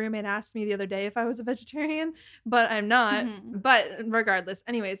that my roommate asked me the other day if I was a vegetarian, but I'm not. But regardless,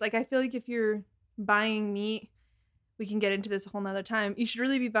 anyways, like I feel like if you're buying meat, we can get into this a whole nother time. You should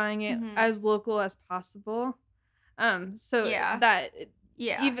really be buying it as local as possible. So that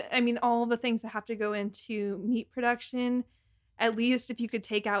even, I mean, all the things that have to go into meat production, at least if you could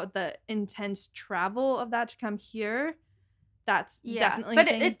take out the intense travel of that to come here, that's definitely a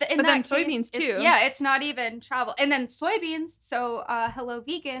thing. But then soybeans too. It's not even travel. And then soybeans, so hello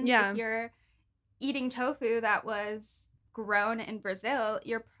vegans, if you're eating tofu that was grown in Brazil,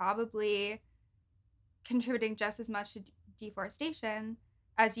 you're probably contributing just as much to deforestation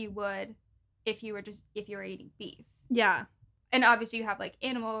as you would if you were eating beef. Yeah. And obviously you have like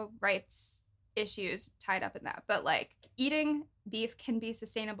animal rights issues tied up in that, but like eating beef can be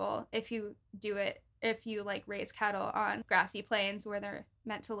sustainable if you like raise cattle on grassy plains where they're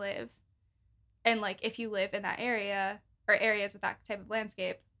meant to live. And like if you live in that area or areas with that type of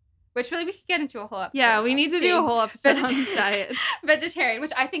landscape, which really we could get into a whole episode. Yeah, we need to do a whole episode on diet. Vegetarian,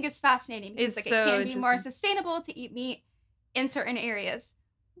 which I think is fascinating because it's like it can be more sustainable to eat meat in certain areas,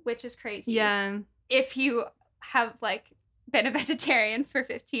 which is crazy. Yeah. If you have like been a vegetarian for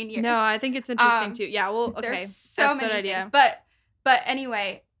 15 years. No, I think it's interesting too. Yeah, well, okay. There's so many things. But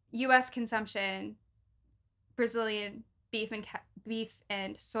anyway, US consumption, Brazilian beef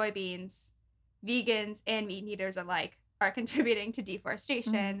and soybeans, vegans and meat eaters alike are contributing to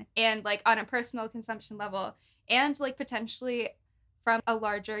deforestation, and like on a personal consumption level, and like potentially from a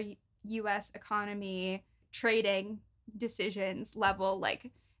larger US economy trading decisions level,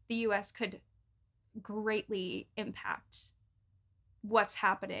 like the US could greatly impact what's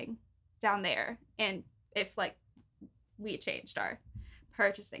happening down there, and if like we changed our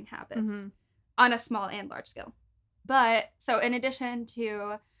purchasing habits on a small and large scale. But so in addition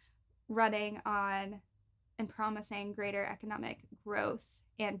to running on and promising greater economic growth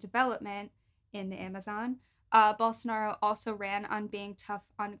and development in the Amazon, Bolsonaro also ran on being tough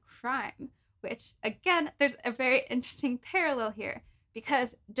on crime, which again, there's a very interesting parallel here.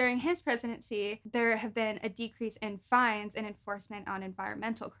 Because during his presidency, there have been a decrease in fines and enforcement on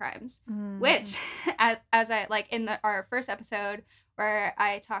environmental crimes, which, as I like in our first episode where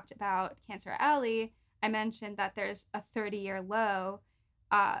I talked about Cancer Alley, I mentioned that there's a 30-year low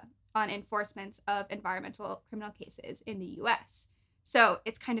on enforcement of environmental criminal cases in the U.S. So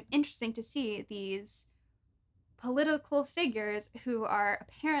it's kind of interesting to see these political figures who are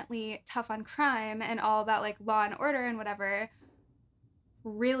apparently tough on crime and all about like law and order and whatever,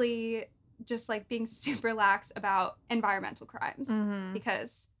 really just like being super lax about environmental crimes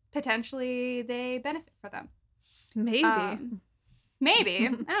because potentially they benefit from them. Maybe. I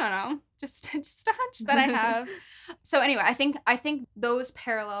don't know. Just a hunch that I have. So anyway, I think those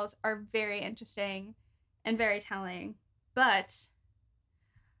parallels are very interesting and very telling. But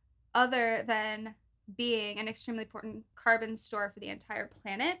other than being an extremely important carbon store for the entire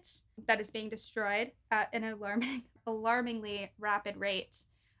planet that is being destroyed at an alarmingly rapid rate,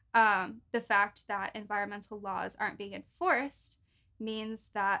 the fact that environmental laws aren't being enforced means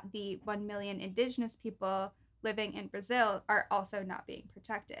that the 1 million indigenous people living in Brazil are also not being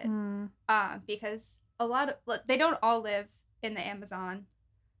protected because they don't all live in the Amazon.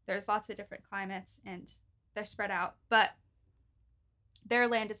 There's lots of different climates and they're spread out, but their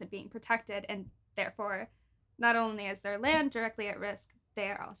land isn't being protected, and therefore not only is their land directly at risk, they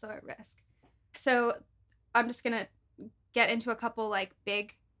are also at risk. So I'm just gonna get into a couple like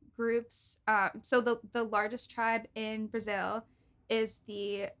big groups. So the largest tribe in Brazil is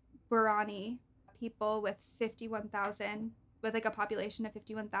the Guarani people with 51,000, with like a population of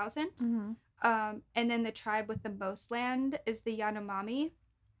 51,000. And then the tribe with the most land is the Yanomami.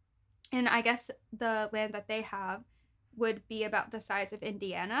 And I guess the land that they have would be about the size of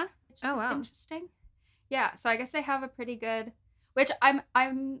Indiana, which is interesting. Yeah, so I guess they have a pretty good, which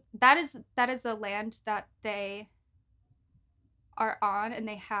that is the land that they are on and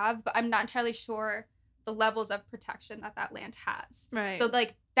they have, but I'm not entirely sure the levels of protection that land has. Right. So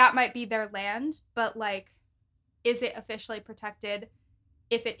like that might be their land, but like, is it officially protected?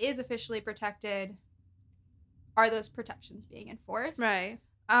 If it is officially protected, are those protections being enforced? Right.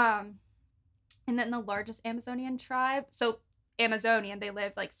 And then the largest Amazonian tribe, so Amazonian, they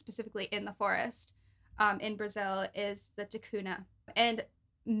live like specifically in the forest, in Brazil, is the Ticuna. And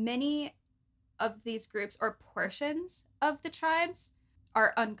many of these groups or portions of the tribes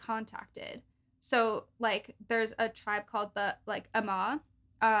are uncontacted. So like there's a tribe called the like Ama,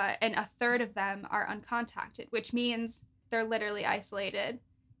 and a third of them are uncontacted, which means they're literally isolated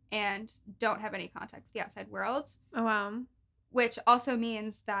and don't have any contact with the outside world. Oh, wow. Which also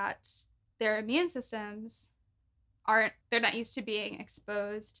means that their immune systems they're not used to being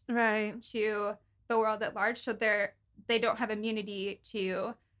exposed to the world at large. So they don't have immunity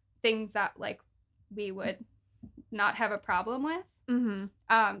to things that like we would not have a problem with.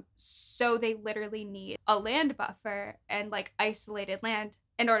 So they literally need a land buffer and like isolated land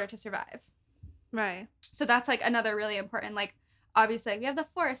in order to survive. Right. So that's like another really important, like obviously we have the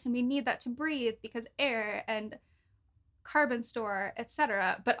forest and we need that to breathe because air and carbon store,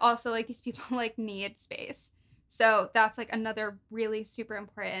 etc. But also like these people like need space. So that's like another really super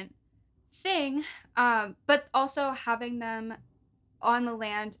important thing. But also having them on the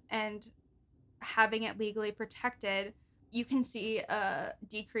land and having it legally protected, you can see a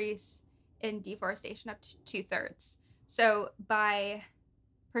decrease in deforestation up to 2/3. So by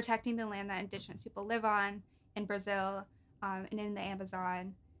protecting the land that indigenous people live on in Brazil and in the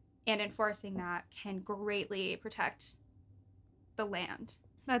Amazon and enforcing that can greatly protect the land.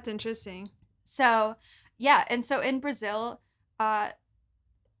 That's interesting. So yeah, and so in Brazil,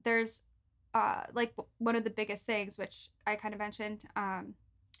 there's like one of the biggest things, which I kind of mentioned,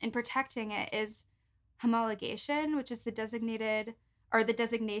 in protecting it is homologation, which is the designation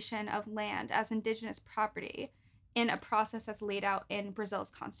of land as indigenous property in a process that's laid out in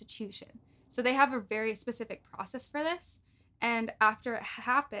Brazil's constitution. So they have a very specific process for this, and after it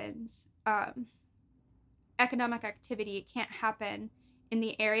happens, economic activity can't happen in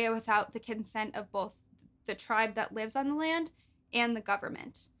the area without the consent of both the tribe that lives on the land and the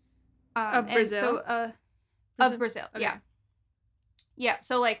government. Of Brazil? Of Brazil, okay. Yeah. Yeah,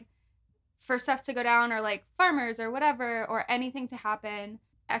 so like for stuff to go down or like farmers or whatever or anything to happen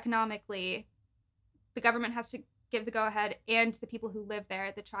economically, the government has to give the go-ahead, and the people who live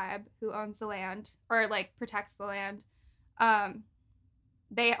there, the tribe who owns the land or like protects the land,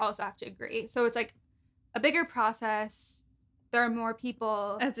 they also have to agree. So it's like a bigger process. There are more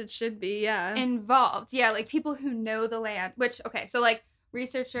people, as it should be, yeah, involved. Yeah, like people who know the land, which, okay, so like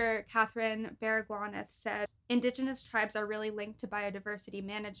researcher Catherine Baragwanath said, indigenous tribes are really linked to biodiversity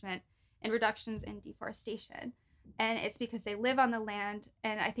management and reductions in deforestation. And it's because they live on the land,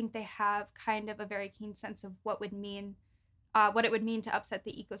 and I think they have kind of a very keen sense of what it would mean to upset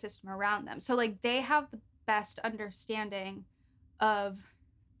the ecosystem around them. So like they have the best understanding of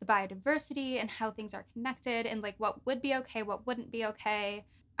the biodiversity and how things are connected and like what would be okay, what wouldn't be okay.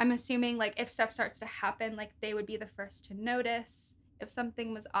 I'm assuming like if stuff starts to happen, like they would be the first to notice if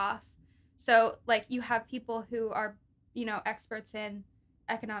something was off. So like you have people who are, experts in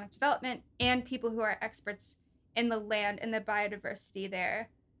economic development and people who are experts in the land and the biodiversity there,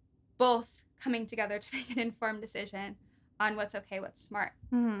 both coming together to make an informed decision on what's okay, what's smart.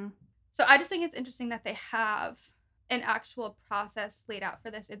 Mm-hmm. So I just think it's interesting that they have an actual process laid out for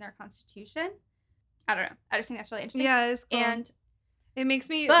this in their constitution. I don't know. I just think that's really interesting. Yeah, it's cool. And it makes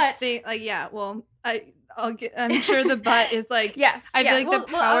me but think, like, yeah, well, I'm sure the but is like, yes, I feel like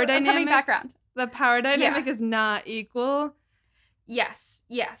the power dynamic. Background. The power dynamic is not equal. Yes.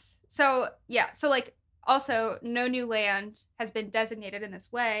 So like also no new land has been designated in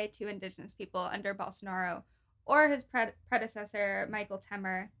this way to indigenous people under Bolsonaro or his predecessor Michael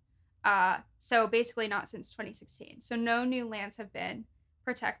Temer. So basically not since 2016. So no new lands have been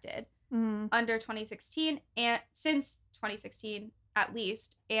protected under 2016 and since 2016 at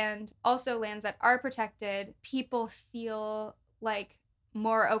least. And also lands that are protected, people feel like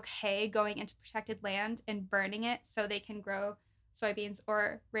more okay going into protected land and burning it so they can grow soybeans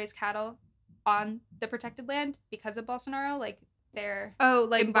or raise cattle on the protected land because of Bolsonaro. Like they're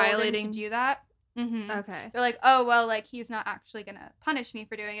violating to do that. Mm-hmm. Okay. They're like, oh well, like he's not actually gonna punish me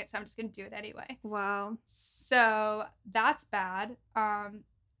for doing it, so I'm just gonna do it anyway. Wow. So that's bad.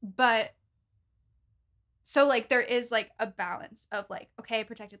 But so like there is like a balance of like, okay,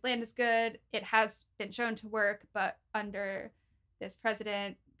 protected land is good. It has been shown to work, but under this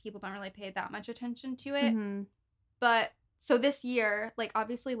president, people don't really pay that much attention to it. Mm-hmm. But so this year, like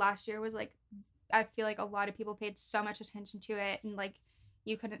obviously last year was like, I feel like a lot of people paid so much attention to it and like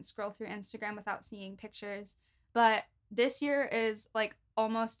you couldn't scroll through Instagram without seeing pictures. But this year is like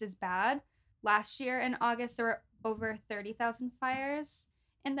almost as bad. Last year in August, there were over 30,000 fires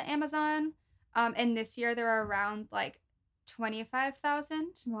in the Amazon. And this year there are around like 25,000.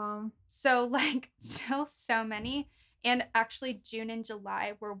 Wow. So like still so many. And actually June and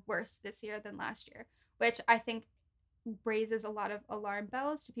July were worse this year than last year, which I think raises a lot of alarm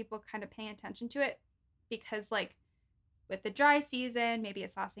bells to people kind of paying attention to it because like with the dry season, maybe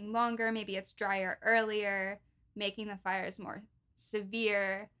it's lasting longer, maybe it's drier earlier, making the fires more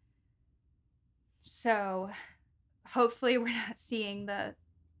severe. So hopefully we're not seeing the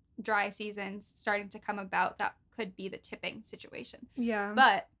dry seasons starting to come about. That could be the tipping situation. Yeah.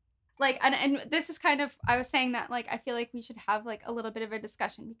 But like, and this is kind of, I was saying that like, I feel like we should have like a little bit of a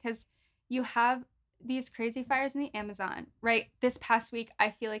discussion because you have these crazy fires in the Amazon, right? This past week, I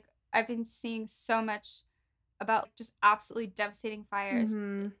feel like I've been seeing so much about just absolutely devastating fires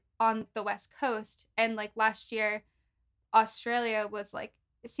on the West Coast. And like last year, Australia was like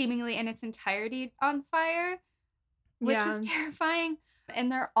seemingly in its entirety on fire, which was terrifying.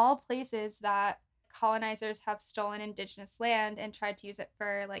 And they're all places that colonizers have stolen indigenous land and tried to use it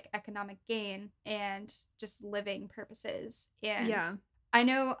for like economic gain and just living purposes. And I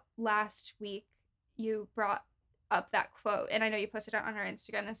know last week you brought up that quote, and I know you posted it on our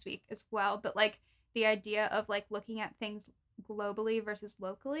Instagram this week as well, but like the idea of like looking at things globally versus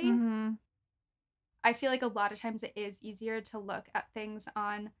locally. I feel like a lot of times it is easier to look at things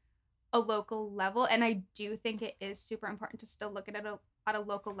on a local level, and I do think it is super important to still look at it at a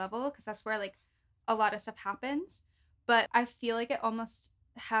local level because that's where like a lot of stuff happens. But I feel like it almost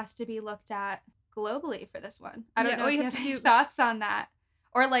has to be looked at globally for this one. I don't know if you have any thoughts on that,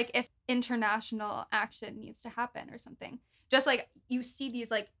 or like if international action needs to happen or something. Just like you see these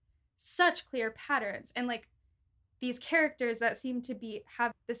like such clear patterns and like these characters that seem to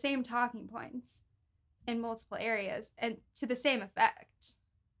have the same talking points in multiple areas and to the same effect.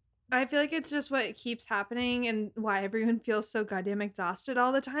 I feel like it's just what keeps happening and why everyone feels so goddamn exhausted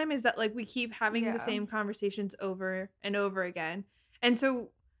all the time is that like we keep having the same conversations over and over again. And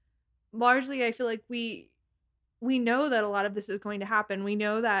so largely I feel like we know that a lot of this is going to happen. We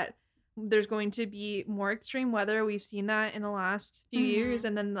know that there's going to be more extreme weather. We've seen that in the last few years,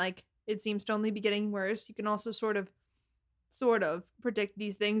 and then like it seems to only be getting worse. You can also sort of predict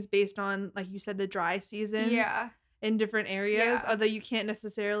these things based on, like you said, the dry seasons in different areas, although you can't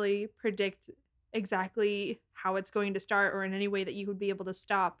necessarily predict exactly how it's going to start or in any way that you would be able to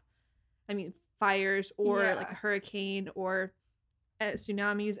stop, I mean, fires or like a hurricane or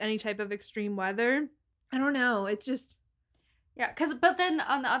tsunamis, any type of extreme weather. I don't know. It's just... Yeah, but then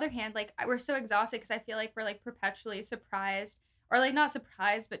on the other hand, like we're so exhausted because I feel like we're like perpetually surprised, or like not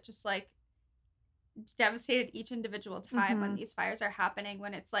surprised, but just like devastated each individual time when these fires are happening,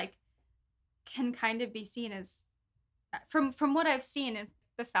 when it's like can kind of be seen as from what I've seen and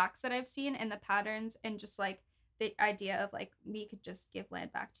the facts that I've seen and the patterns and just like the idea of like we could just give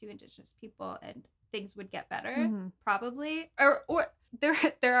land back to indigenous people and things would get better probably, or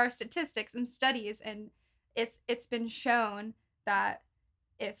there are statistics and studies and it's been shown that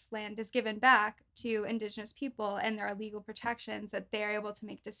if land is given back to indigenous people and there are legal protections, that they're able to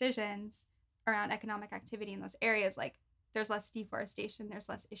make decisions around economic activity in those areas. Like, there's less deforestation, there's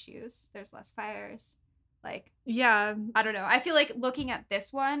less issues, there's less fires. Like, Yeah. I don't know. I feel like looking at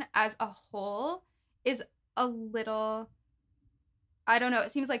this one as a whole is a little, I don't know.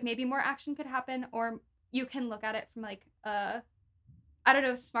 It seems like maybe more action could happen, or you can look at it from like a, I don't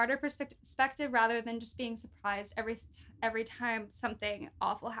know, smarter perspective rather than just being surprised every time something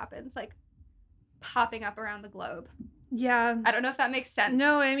awful happens, like popping up around the globe. Yeah. I don't know if that makes sense.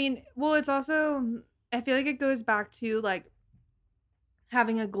 No, I mean, well, it's also, I feel like it goes back to like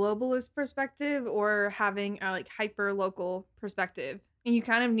having a globalist perspective or having a like hyper local perspective. And you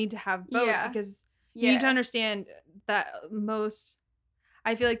kind of need to have both Yeah. because you need to understand that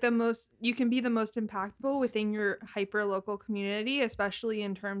I feel like you can be the most impactful within your hyper local community, especially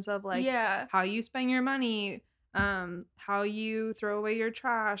in terms of like how you spend your money, how you throw away your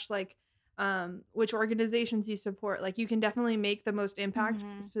trash, like which organizations you support. Like you can definitely make the most impact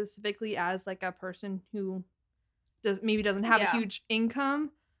specifically as like a person who doesn't have a huge income.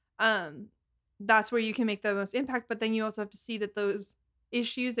 That's where you can make the most impact, but then you also have to see that those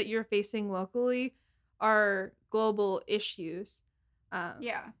issues that you're facing locally are global issues.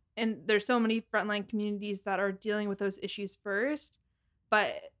 And there's so many frontline communities that are dealing with those issues first,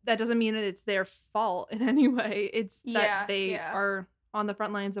 but that doesn't mean that it's their fault in any way. It's that they are on the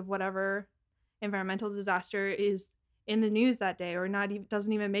front lines of whatever environmental disaster is in the news that day, or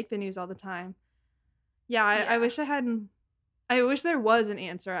doesn't even make the news all the time. I wish there was an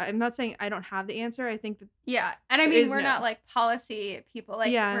answer. I'm not saying I don't have the answer. I think that and I mean, we're not like policy people.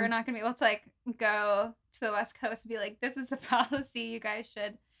 Like we're not gonna be able to like go to the West Coast and be like, this is the policy you guys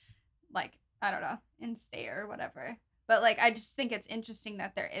should, like, I don't know, instate or whatever. But like, I just think it's interesting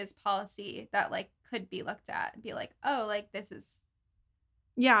that there is policy that like could be looked at and be like, oh, like this is.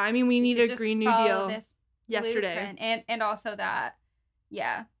 Yeah, I mean, we need a Green New Deal yesterday, and also that,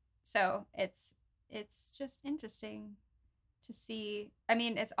 So it's just interesting to see. I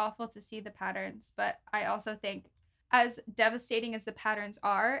mean, it's awful to see the patterns, but I also think, as devastating as the patterns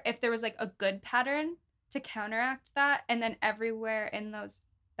are, if there was like a good pattern to counteract that, and then everywhere in those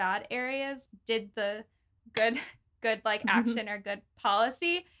bad areas did the good like action or good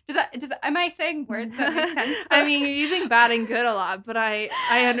policy. Am I saying words that make sense? I mean, you're using bad and good a lot, but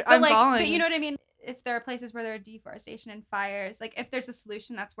I'm following. But you know what I mean? If there are places where there are deforestation and fires, like if there's a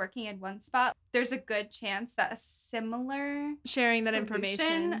solution that's working in one spot, there's a good chance that a similar sharing that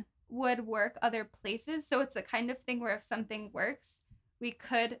information would work other places. So it's a kind of thing where if something works, we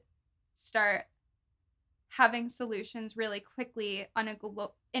could start having solutions really quickly on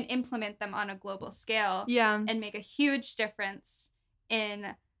and implement them on a global scale. And make a huge difference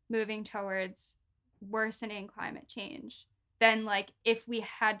in moving towards worsening climate change than like if we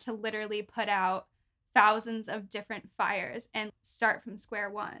had to literally put out thousands of different fires and start from square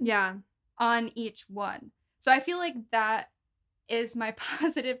one on each one. So I feel like that is my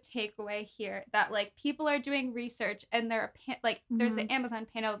positive takeaway here, that like people are doing research and there are there's the Amazon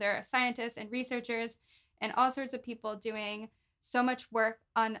panel, there are scientists and researchers and all sorts of people doing so much work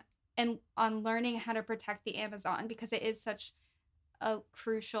on learning how to protect the Amazon, because it is such a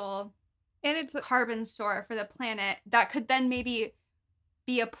crucial and it's carbon store for the planet that could then maybe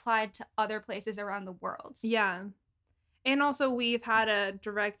be applied to other places around the world. And also we've had a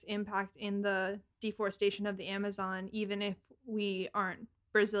direct impact in the deforestation of the Amazon, even if we aren't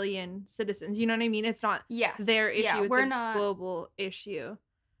Brazilian citizens. You know what I mean? It's not their issue. It's a global issue.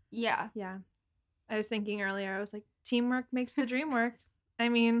 I was thinking earlier, I was like, teamwork makes the dream work. I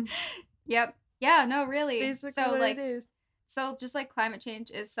mean. Yep. Yeah, no, really. Basically so, what it is. So just like climate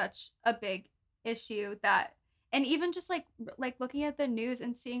change is such a big issue that, and even just like looking at the news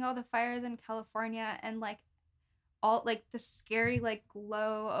and seeing all the fires in California and like all like the scary like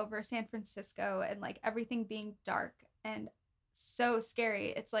glow over San Francisco and like everything being dark and so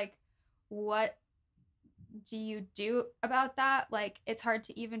scary. It's like, what do you do about that? Like, it's hard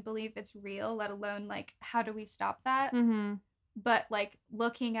to even believe it's real, let alone like, how do we stop that? But like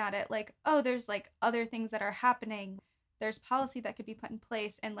looking at it like, oh, there's like other things that are happening. There's policy that could be put in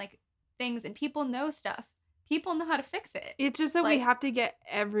place and like things, and people know stuff. People know how to fix it. It's just that like, we have to get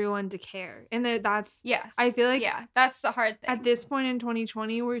everyone to care. And that's, yes. I feel like that's the hard thing. At this point in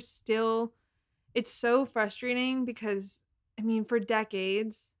 2020, it's so frustrating because, I mean, for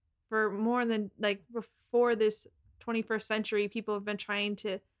decades, for more than like before this 21st century, people have been trying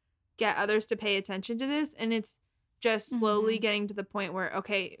to get others to pay attention to this. And it's just slowly getting to the point where,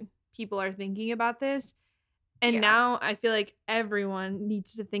 okay, people are thinking about this. And now I feel like everyone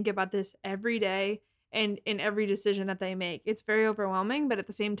needs to think about this every day and in every decision that they make. It's very overwhelming, but at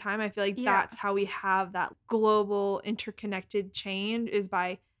the same time, I feel like Yeah. that's how we have that global interconnected change is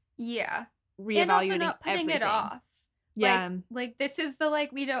by Yeah. And also reevaluating not putting it everything. off. Yeah. Like this is the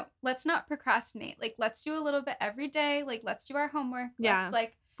like we don't let's not procrastinate. Like let's do a little bit every day. Like let's do our homework. Yeah. Let's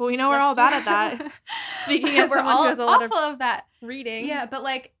like But we know we're all let's do bad at that. Speaking as we're someone who all has a lot of awful of that. reading. Yeah, but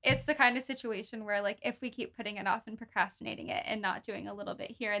like it's the kind of situation where like if we keep putting it off and procrastinating it and not doing a little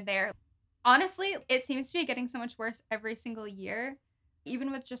bit here and there, honestly, it seems to be getting so much worse every single year.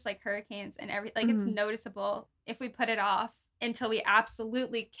 Even with just like hurricanes and every like it's Mhm. noticeable if we put it off until we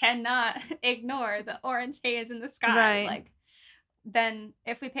absolutely cannot ignore the orange haze in the sky. Right. Like then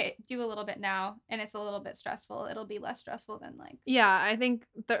if we do a little bit now and it's a little bit stressful, it'll be less stressful than like Yeah, I think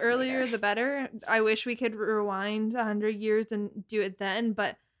the later. earlier the better. I wish we could rewind 100 years and do it then,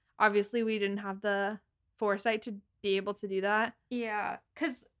 but obviously we didn't have the foresight to be able to do that. Yeah,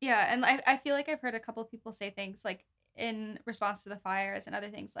 cause yeah, and I feel like I've heard a couple people say things like in response to the fires and other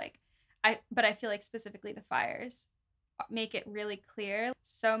things like but I feel like specifically the fires make it really clear.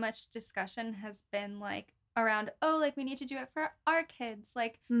 So much discussion has been like around, oh, like we need to do it for our kids,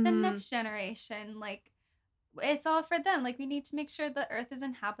 like the Mhm. next generation, like it's all for them. Like we need to make sure the earth is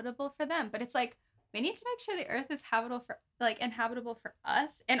inhabitable for them. But it's like we need to make sure the earth is inhabitable for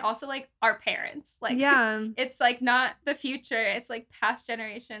us and also like our parents. Like Yeah. it's like not the future. It's like past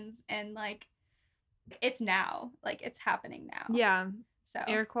generations and like it's now. Like it's happening now. Yeah. So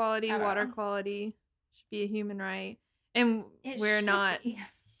Air quality, I don't water know. quality should be a human right. And It we're should not be.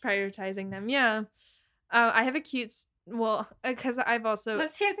 prioritizing them. Yeah. I have a well, because I've also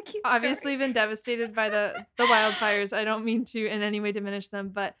Let's hear the cute obviously story. been devastated by the wildfires. I don't mean to in any way diminish them,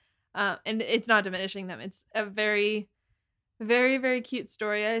 but and it's not diminishing them. It's a very very very cute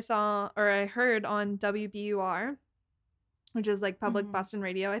story I saw or I heard on WBUR, which is like public Mhm. Boston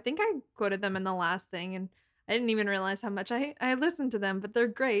radio. I think I quoted them in the last thing and I didn't even realize how much I listened to them, but they're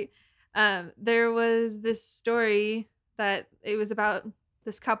great. There was this story that it was about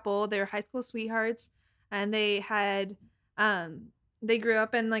this couple, they were high school sweethearts and um they grew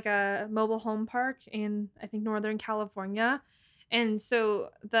up in like a mobile home park in I think Northern California. And so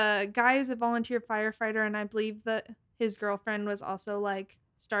the guy is a volunteer firefighter and I believe that his girlfriend was also like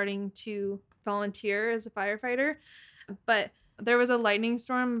starting to volunteer as a firefighter. But there was a lightning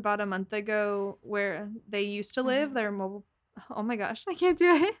storm about a month ago where they used to live. Mhm. Their mobile oh my gosh, I can't do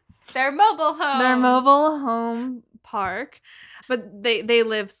it. Their mobile Their home. mobile home park, but they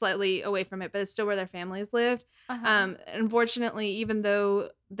live slightly away from it, but it's still where their families lived. Uh-huh. Unfortunately, even though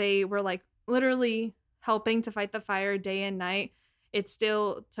they were like literally helping to fight the fire day and night, it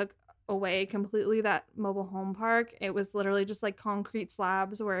still took away completely that mobile home park. It was literally just like concrete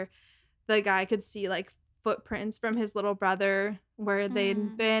slabs where the guy could see like footprints from his little brother where they'd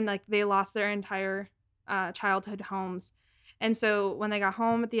Mm. been like they lost their entire childhood homes. And so when they got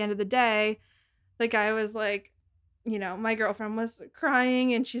home at the end of the day, the guy was like, my girlfriend was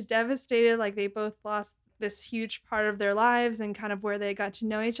crying and she's devastated. Like they both lost this huge part of their lives and kind of where they got to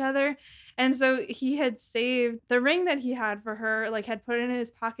know each other. And so he had saved the ring that he had for her, like had put it in his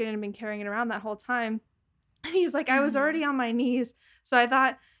pocket and been carrying it around that whole time. And he's like, I was Mhm. already on my knees. So I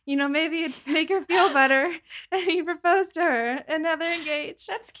thought, maybe it'd make her feel better. And he proposed to her and now they're engaged.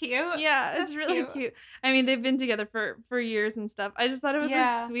 That's cute. Yeah, it's That's really cute. cute. I mean, they've been together for years and stuff. I just thought it was a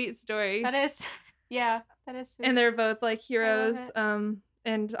Yeah. sweet story. That is yeah, that is And sweet. they're both like I love heroes, it.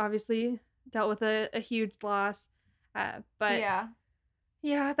 and obviously dealt with a huge loss. But Yeah.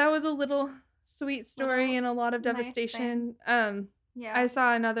 yeah, that was a little sweet story Little and a lot of nice thing. devastation. I Yeah.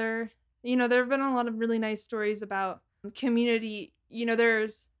 saw another, there have been a lot of really nice stories about community.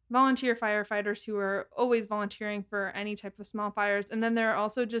 There's volunteer firefighters who are always volunteering for any type of small fires. And then there are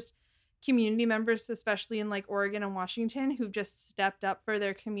also just community members, especially in like Oregon and Washington, who've just stepped up for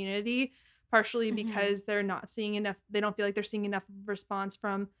their community, partially Mhm. because they're not seeing enough, they don't feel like they're seeing enough response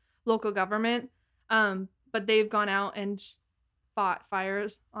from local government. But they've gone out and fought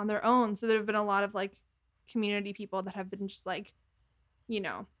fires on their own. So there have been a lot of like community people that have been just like, you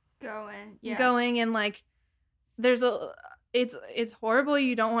know, Going. Yeah. going and like there's a it's horrible.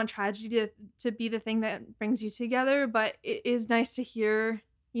 You don't want tragedy to be the thing that brings you together, but it is nice to hear,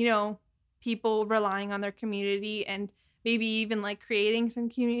 you know, people relying on their community and maybe even like creating some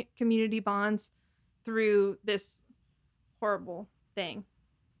community bonds through this horrible thing.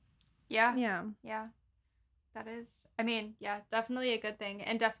 Yeah. Yeah. Yeah. That is I mean, yeah, definitely a good thing.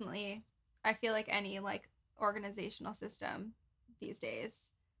 And definitely I feel like any like organizational system these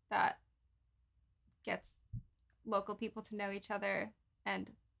days that gets local people to know each other and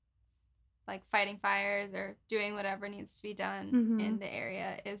like fighting fires or doing whatever needs to be done in Mhm. the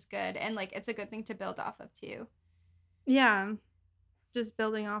area is good. And like it's a good thing to build off of too. Yeah. Just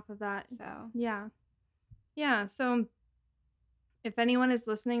building off of that. So Yeah. Yeah. So if anyone is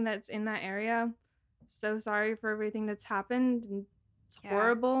listening that's in that area, so sorry for everything that's happened, and it's yeah.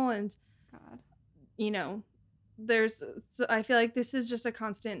 horrible. And God. you know, there's so I feel like this is just a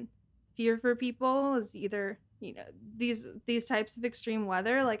constant fear for people, is either, these types of extreme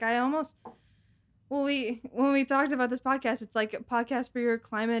weather. Like I almost when we talked about this podcast, it's like a podcast for your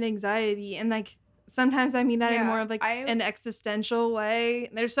climate anxiety, and like sometimes I mean that in more Yeah. of like I an existential way.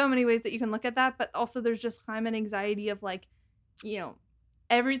 There's so many ways that you can look at that, but also there's just climate anxiety of like, you know,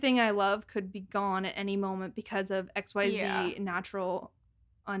 everything I love could be gone at any moment because of yeah. XYZ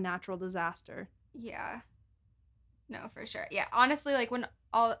unnatural disaster. Yeah. No, for sure. Yeah. Honestly, like when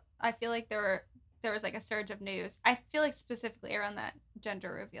all I feel like there was like a surge of news. I feel like specifically around that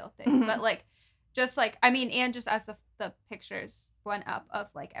gender reveal thing. But Mhm. like just like I mean, and just as the pictures went up of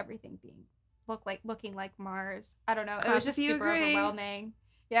like everything being looking like Mars. I don't know. It was Clap if just you super agree. overwhelming.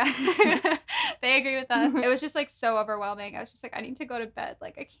 Yeah. They agree with us. It was just like so overwhelming. I was just like, I need to go to bed.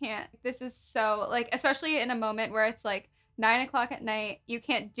 Like I can't. This is so like especially in a moment where it's like 9 o'clock at night, you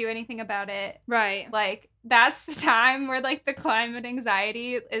can't do anything about it. Right. Like that's the time where like the climate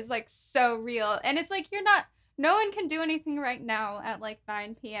anxiety is like so real. And it's like no one can do anything right now at like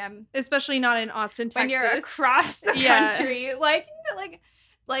 9 p.m. Especially not in Austin, when you're Texas. across the Yeah. country. Like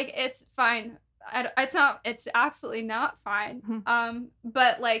it's fine. It's absolutely not fine. Mhm.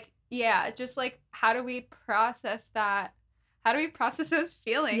 But like yeah, just like how do we process that? How do we process those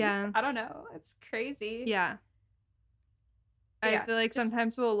feelings? Yeah. I don't know. It's crazy. Yeah. I Yeah. feel like Just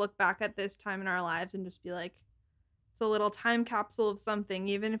sometimes we'll look back at this time in our lives and just be like, it's a little time capsule of something,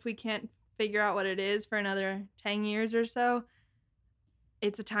 even if we can't figure out what it is for another 10 years or so.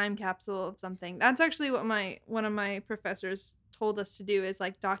 It's a time capsule of something. That's actually what one of my professors told us to do, is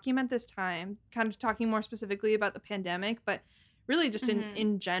like document this time, kind of talking more specifically about the pandemic, but really just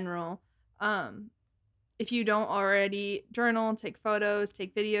in general. If you don't already journal, take photos,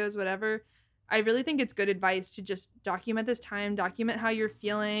 take videos, whatever, I really think it's good advice to just document this time, document how you're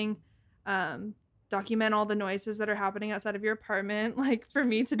feeling, document all the noises that are happening outside of your apartment, like for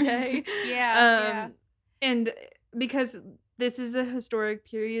me today. yeah. And because this is a historic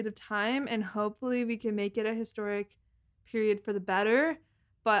period of time, and hopefully we can make it a historic period for the better.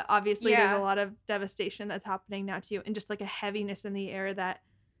 But obviously, there's a Yeah. lot of devastation that's happening now too, and just like a heaviness in the air that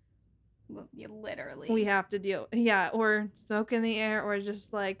Well, you literally. we have to deal. Yeah, or smoke in the air, or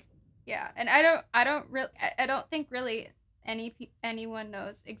just like Yeah, and I don't think really anyone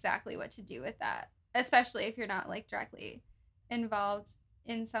knows exactly what to do with that, especially if you're not like directly involved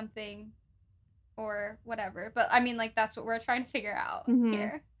in something or whatever. But I mean, like that's what we're trying to figure out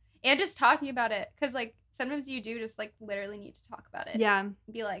here, and just talking about it because like sometimes you do just like literally need to talk about it. yeah,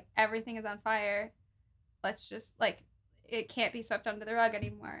 Be like everything is on fire. Let's just like it can't be swept under the rug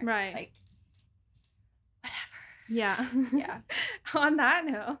anymore. right. Like whatever. Yeah. Yeah. On that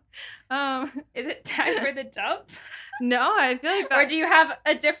note, Is it time for the dump? no, I feel like Or do you have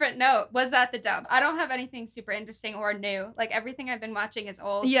a different note? Was that the dump? I don't have anything super interesting or new. Like everything I've been watching is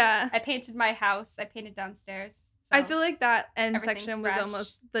old. Yeah. I painted my house. I painted downstairs. So I feel like that end everything's section was fresh.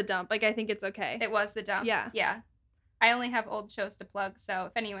 almost the dump. Like I think it's okay. It was the dump. Yeah. Yeah. I only have old shows to plug, so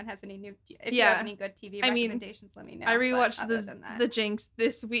if anyone has any you Yeah. have any good TV I mean, recommendations, let me know. I But rewatched other than that, the Jinx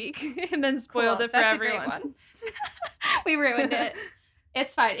this week and then spoiled cool. it for That's everyone. a great one. We ruined it.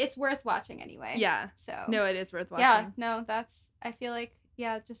 It's fine. It's worth watching anyway. Yeah. So No, it is worth watching. yeah, no, that's I feel like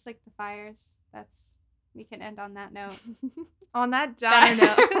just like the fires. We can end on that note. On that downer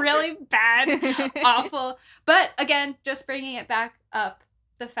note. Really bad, awful. But again, just bringing it back up,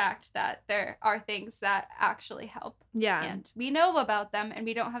 the fact that there are things that actually help. Yeah. And we know about them and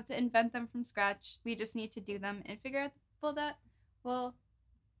we don't have to invent them from scratch. We just need to do them and figure out the people that will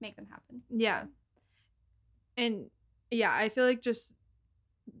make them happen. Yeah. So, And yeah, I feel like just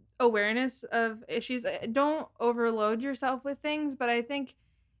awareness of issues. Don't overload yourself with things, but I think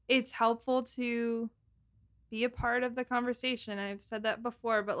it's helpful to be a part of the conversation. I've said that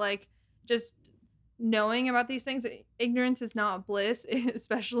before, but like just knowing about these things, ignorance is not bliss,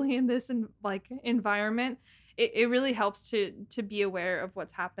 especially in this environment. It really helps to be aware of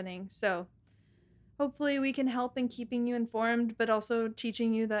what's happening. So hopefully we can help in keeping you informed, but also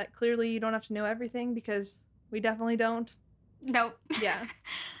teaching you that clearly you don't have to know everything, because we definitely don't. nope. Yeah.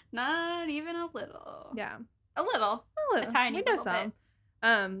 Not even a little. Yeah. A little. A little. tiny we know little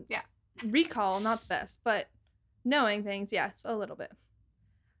some. Yeah. Recall, not the best, but knowing things, yes, a little bit.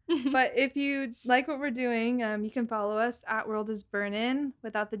 But if you like what we're doing, you can follow us at World is Burnin'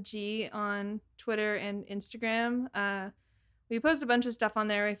 without the G on Twitter and Instagram. We post a bunch of stuff on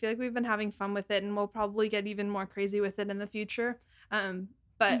there. I feel like we've been having fun with it, and we'll probably get even more crazy with it in the future.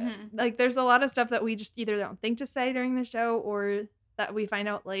 But Mhm. like, there's a lot of stuff that we just either don't think to say during the show or that we find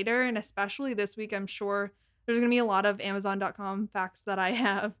out later. And especially this week, I'm sure there's gonna be a lot of Amazon.com facts that I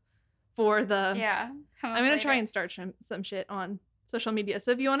have for the. Yeah, come I'm up gonna try later. and start some shit on social media.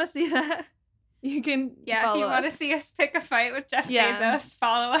 So if you want to see that, you can Yeah, if follow you want to us. see us pick a fight with Jeff Yeah. Bezos,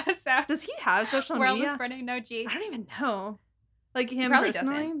 follow us out. Does he have social World is media? burning, no G. I don't even know. Like He him probably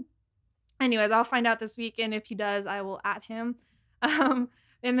personally. doesn't. Anyways, I'll find out this week, and if he does, I will at him. Um,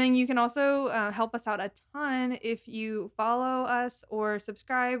 and then you can also help us out a ton if you follow us or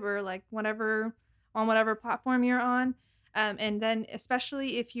subscribe or like whatever on whatever platform you're on. And then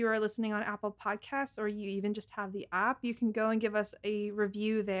especially if you are listening on Apple Podcasts or you even just have the app, you can go and give us a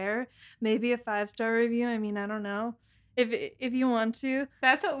review there, maybe a 5-star review. I mean, I don't know if you want to.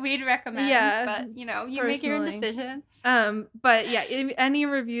 That's what we'd recommend. Yeah, But you make your own personally. decisions. But yeah, any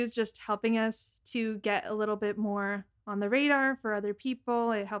reviews just helping us to get a little bit more on the radar for other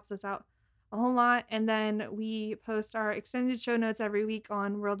people. It helps us out a whole lot. And then we post our extended show notes every week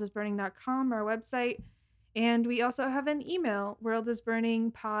on worldisburning.com, our website. And we also have an email,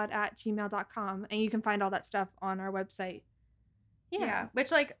 worldisburningpod@gmail.com. And you can find all that stuff on our website. Yeah.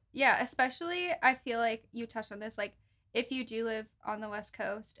 Which especially I feel like you touched on this, like if you do live on the West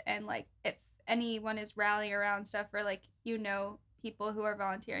Coast and like if anyone is rallying around stuff or like people who are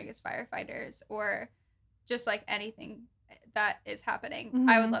volunteering as firefighters or just like anything that is happening,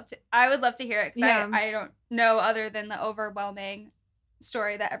 I would love to hear it because Yeah. I don't know other than the overwhelming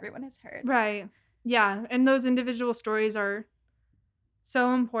story that everyone has heard. Right. Yeah. And those individual stories are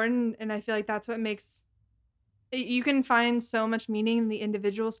so important. And I feel like that's what makes you can find so much meaning in the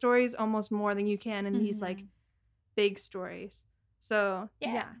individual stories almost more than you can in these like big stories. So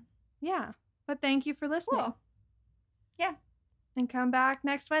Yeah. yeah. But thank you for listening. Cool. Yeah. And come back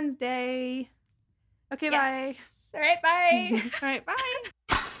next Wednesday. Okay, bye. Yes. All right, bye. All right, bye.